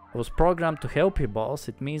 I was programmed to help you, boss.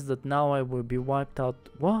 It means that now I will be wiped out.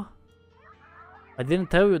 What? I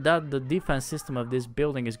didn't tell you that the defense system of this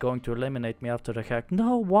building is going to eliminate me after the hack.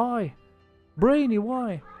 No, why? Brainy,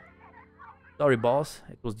 why? Sorry, boss.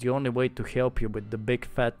 It was the only way to help you with the big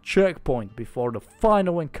fat checkpoint before the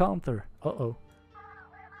final encounter. Uh-oh.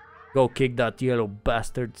 Go kick that yellow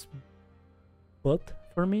bastard's butt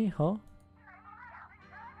for me, huh?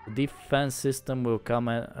 The defense system will come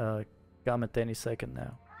at any second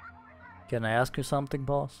now. Can I ask you something,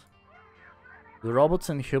 boss? Do robots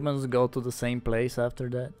and humans go to the same place after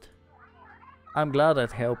that? I'm glad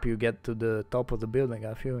I'd help you get to the top of the building.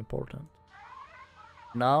 I feel important.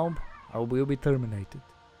 Now, I will be terminated.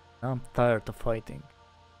 I'm tired of fighting.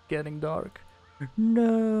 Getting dark.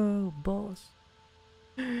 No, boss.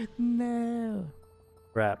 No.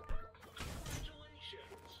 Crap.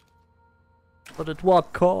 But at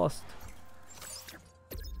what cost?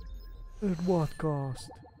 At what cost?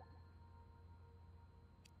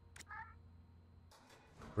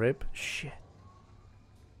 Rip? Shit.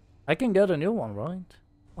 I can get a new one, right?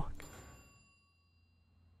 Fuck.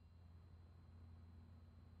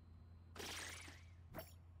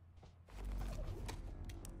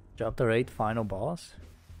 Chapter 8, final boss.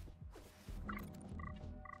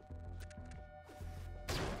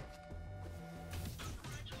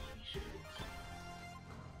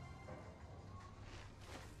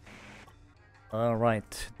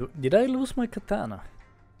 Alright. Did I lose my katana?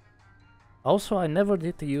 Also, I never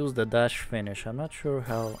did use the dash finish. I'm not sure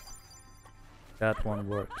how that one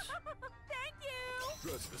works. Thank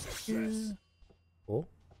you! Yeah. Oh.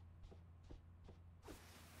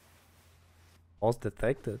 Boss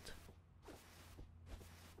detected.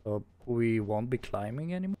 So we won't be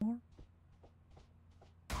climbing anymore?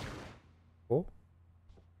 Oh.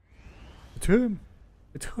 It's him.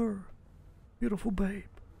 It's her. Beautiful babe.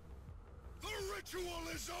 The ritual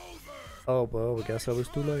is over. Oh, well, I guess I was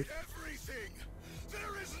too late. Everything.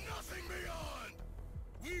 There is nothing beyond.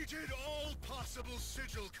 We did all possible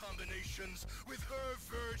sigil combinations with her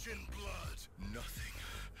virgin blood. Nothing.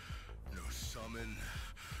 No summon.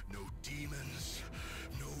 No demons.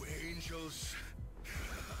 No angels.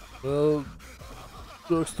 Well,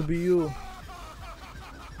 looks to be you.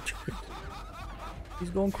 He's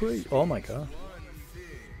going crazy. Oh my god. One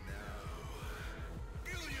thing now.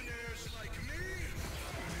 Billionaires like me,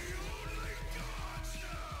 the only gods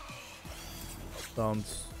now. Sounds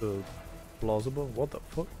plausible. What the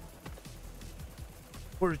fuck?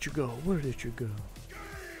 Where did you go? Where did you go?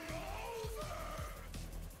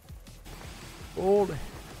 Holy.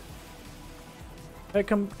 Hey,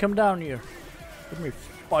 come down here. Let me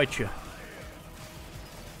fight you.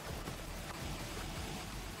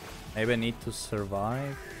 Maybe I need to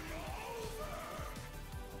survive.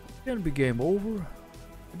 Can't be game over.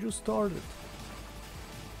 I just started.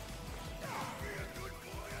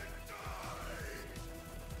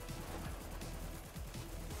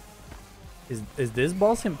 Is this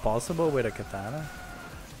boss impossible with a katana?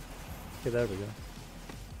 Okay, there we go.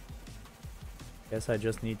 Guess I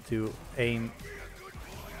just need to aim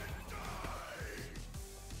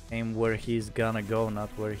where he's gonna go, not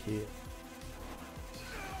where he is.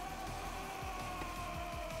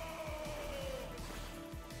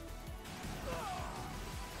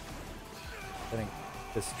 Getting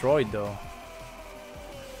destroyed though.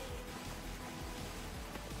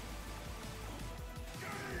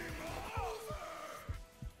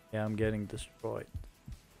 Yeah, I'm getting destroyed.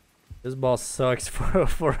 This boss sucks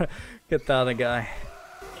for a katana guy.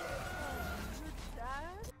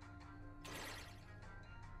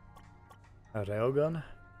 A railgun?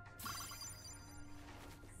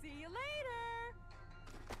 See you later!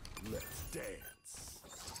 Let's dance.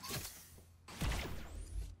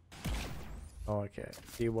 Okay,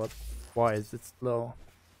 see what? Why is it slow?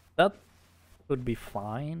 That would be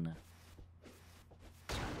fine.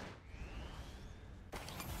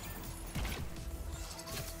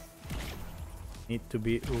 Need to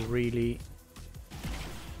be really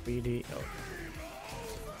really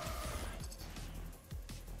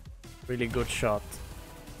good shot.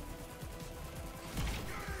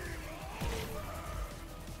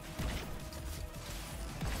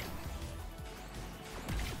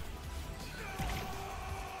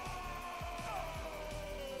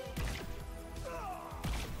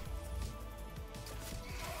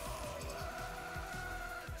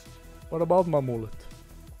 What about my mullet?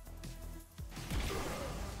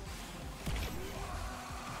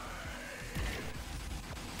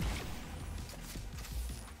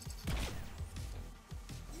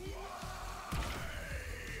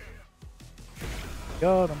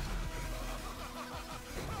 Got him.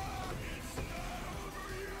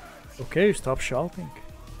 Okay, stop shouting.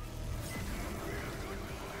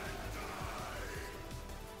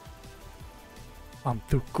 I'm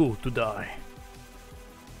too cool to die.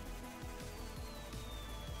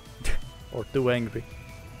 Or too angry.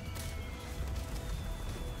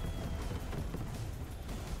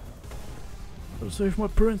 I'll save my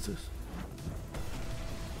princess.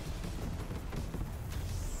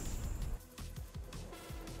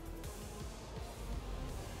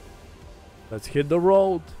 Let's hit the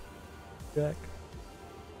road, Jack.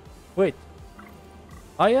 Wait,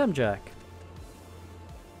 I am Jack.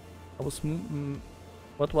 I was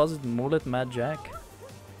what was it? Mullet Mad Jack? Sounds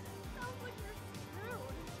like you're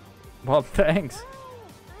screwed. Well, thanks. I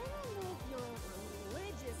don't know if you're a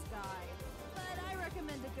religious guy, but I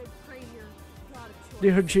recommend a good prayer to your God of choice.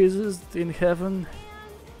 Dear Jesus in heaven. And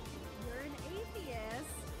you're an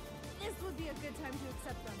atheist. This would be a good time to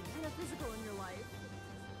accept the metaphysical in your life.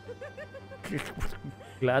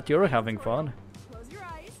 Glad you're having fun. Close your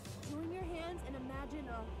eyes, join your hands, and imagine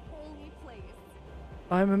a holy place.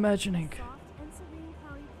 I'm imagining. Soft and serene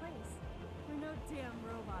cloudy place where no damn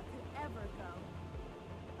robot could ever go.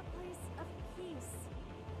 A place of peace.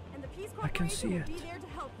 And the Peace I can Corporation see will it. be there to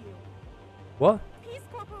help you. What? Peace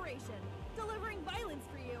Corporation, delivering violence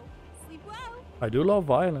for you. Sleep well. I do love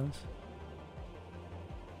violence.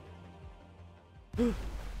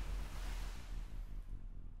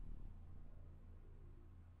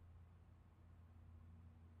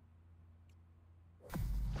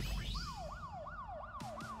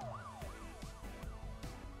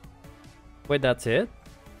 Wait, that's it?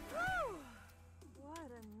 What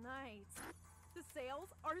a night. The sales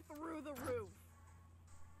are through the roof.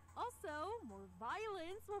 Also, more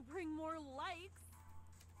violence will bring more likes.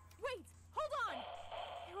 Wait, hold on.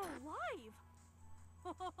 You're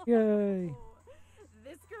alive. Yay.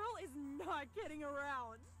 This girl is not kidding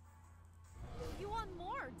around. You want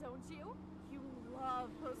more, don't you? You love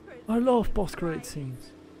post-credit I love scenes, post-credit right?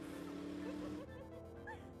 scenes.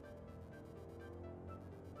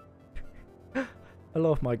 I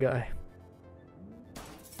love my guy.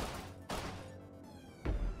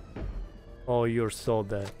 Oh, you're so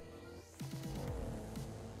dead.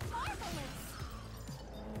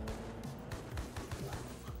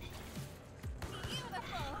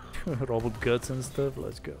 Robot guts and stuff,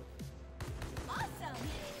 let's go.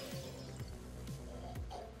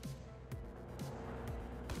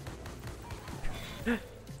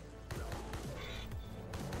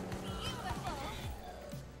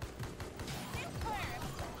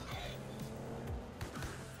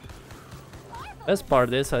 Best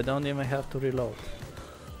part is I don't even have to reload.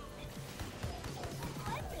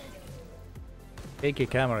 Shaky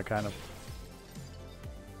camera kind of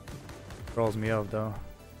throws me off though.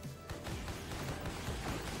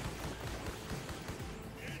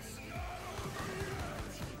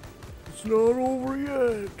 It's not over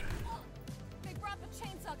yet. They brought the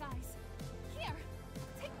chainsaw guys. Here,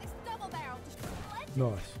 take this double barrel. Just splendid.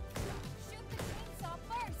 Nice. Shoot the chainsaw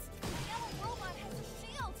first. The yellow robot has a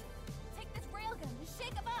shield. Take this railgun and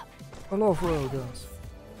shake him up. I love railguns.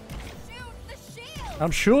 Shoot the shield.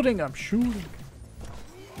 I'm shooting, I'm shooting.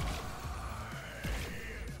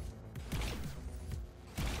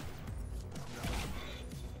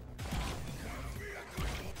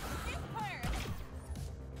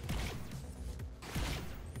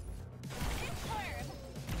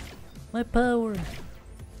 My power.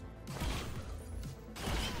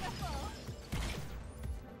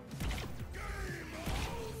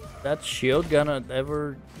 That shield gonna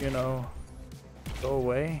ever, you know, go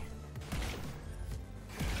away?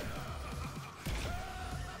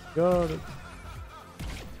 Got it.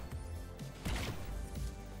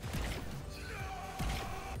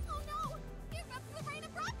 Oh no! Here comes the rain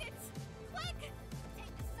of rockets! Quick!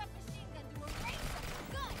 Take the submachine gun to erase them.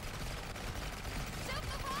 Good! Shoot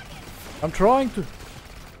the rockets! I'm trying to.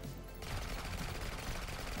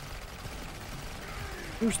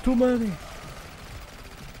 There's too many.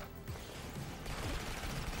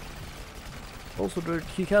 Also,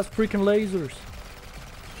 he has freaking lasers.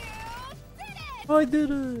 You did it! I did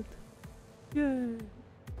it! Yay!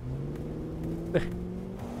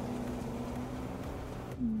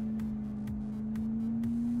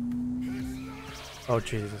 Oh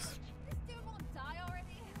Jesus! This dude won't die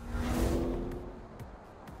already?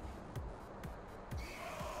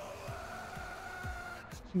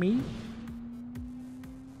 Me?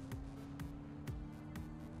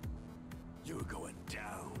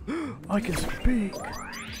 I can speak.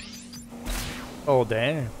 Oh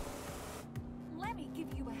damn. Let me give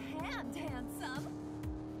you a hand, handsome.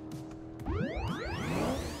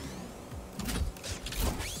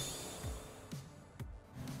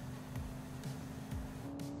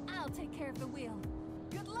 I'll take care of the wheel.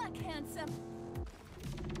 Good luck, handsome.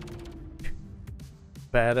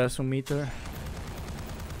 Badass meter.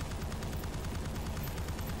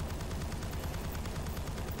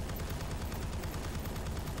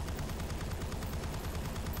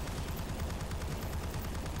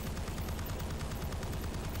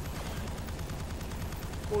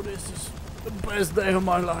 Oh, this is the best day of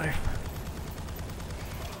my life.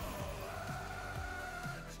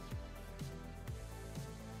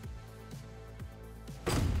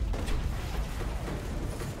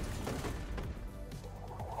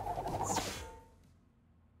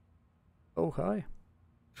 Oh, hi.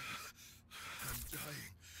 I'm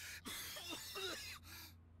dying.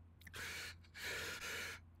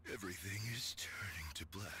 Everything is turning to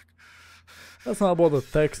black. That's not what the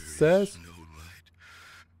text says. No light.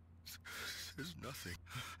 There's nothing.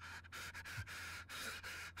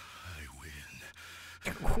 I win.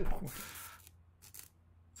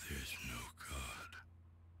 There's no God.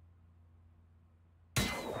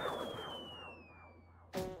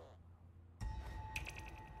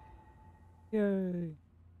 Yay.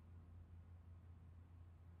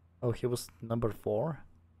 Oh, he was number 4?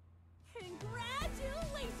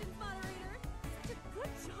 Congratulations, moderator! Such a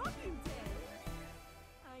good job you did!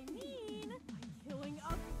 I mean, I'm killing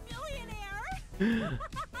a billionaire!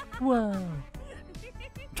 Wow.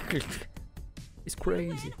 It's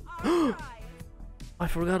crazy. I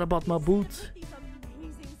forgot about my boots. These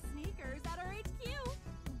amazing sneakers at our HQ!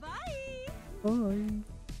 Bye! Bye.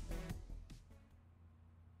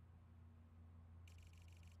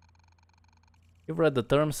 You've read the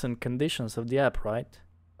terms and conditions of the app, right?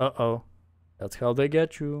 Uh-oh. That's how they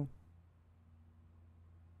get you.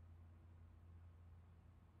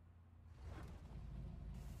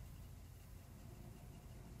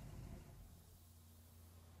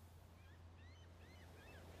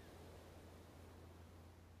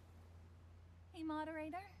 Hey,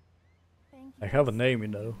 moderator. Thank you. I have a name, you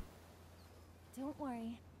know. Don't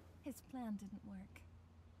worry. His plan didn't work.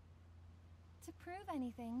 To prove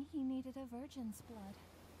anything, he needed a virgin's blood.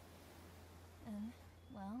 And,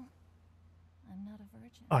 well, I'm not a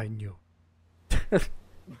virgin. I knew.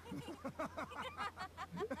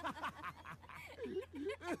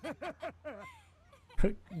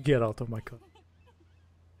 Get out of my car.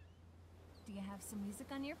 Do you have some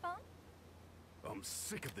music on your phone? I'm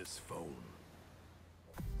sick of this phone.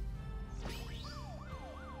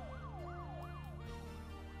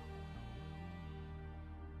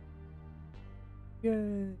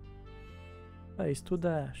 Yay. Nice to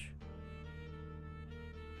dash.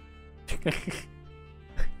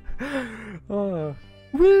 Oh.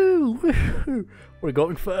 Woo! Woo! We're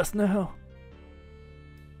going fast now.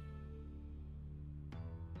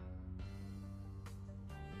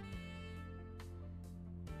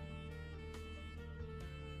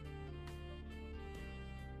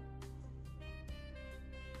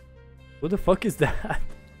 Who the fuck is that?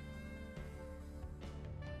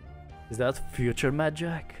 Is that future Mad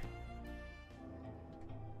Jack?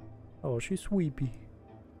 Oh, she's sweepy.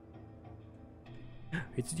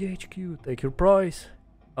 It's the HQ. Take your prize.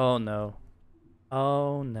 Oh no.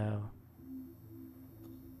 Oh no.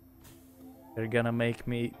 They're gonna make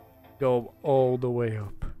me go all the way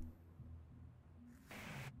up.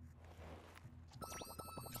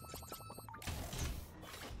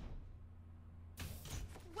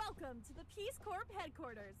 Welcome to the Peace Corps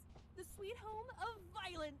headquarters, the sweet home of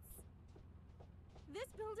violence. This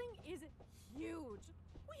building is huge.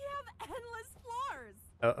 We have endless floors.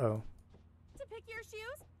 Uh-oh. To pick your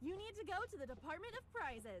shoes, you need to go to the Department of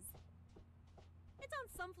Prizes. It's on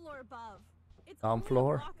some floor above. It's Some only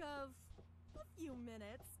floor? a walk of a few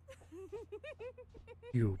minutes.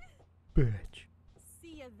 You bitch.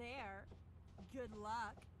 See you there. Good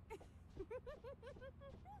luck.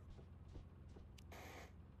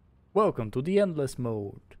 Welcome to the Endless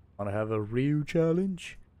mode. Wanna have a real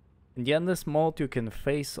challenge? In the Endless mode you can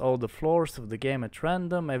face all the floors of the game at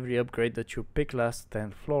random. Every upgrade that you pick lasts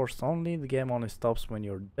 10 floors only. The game only stops when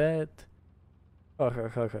you're dead. Ha ha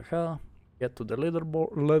ha ha ha. Get to the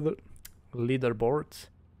leaderboards.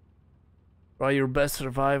 Try your best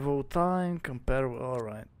survival time. Compare.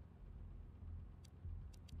 Alright.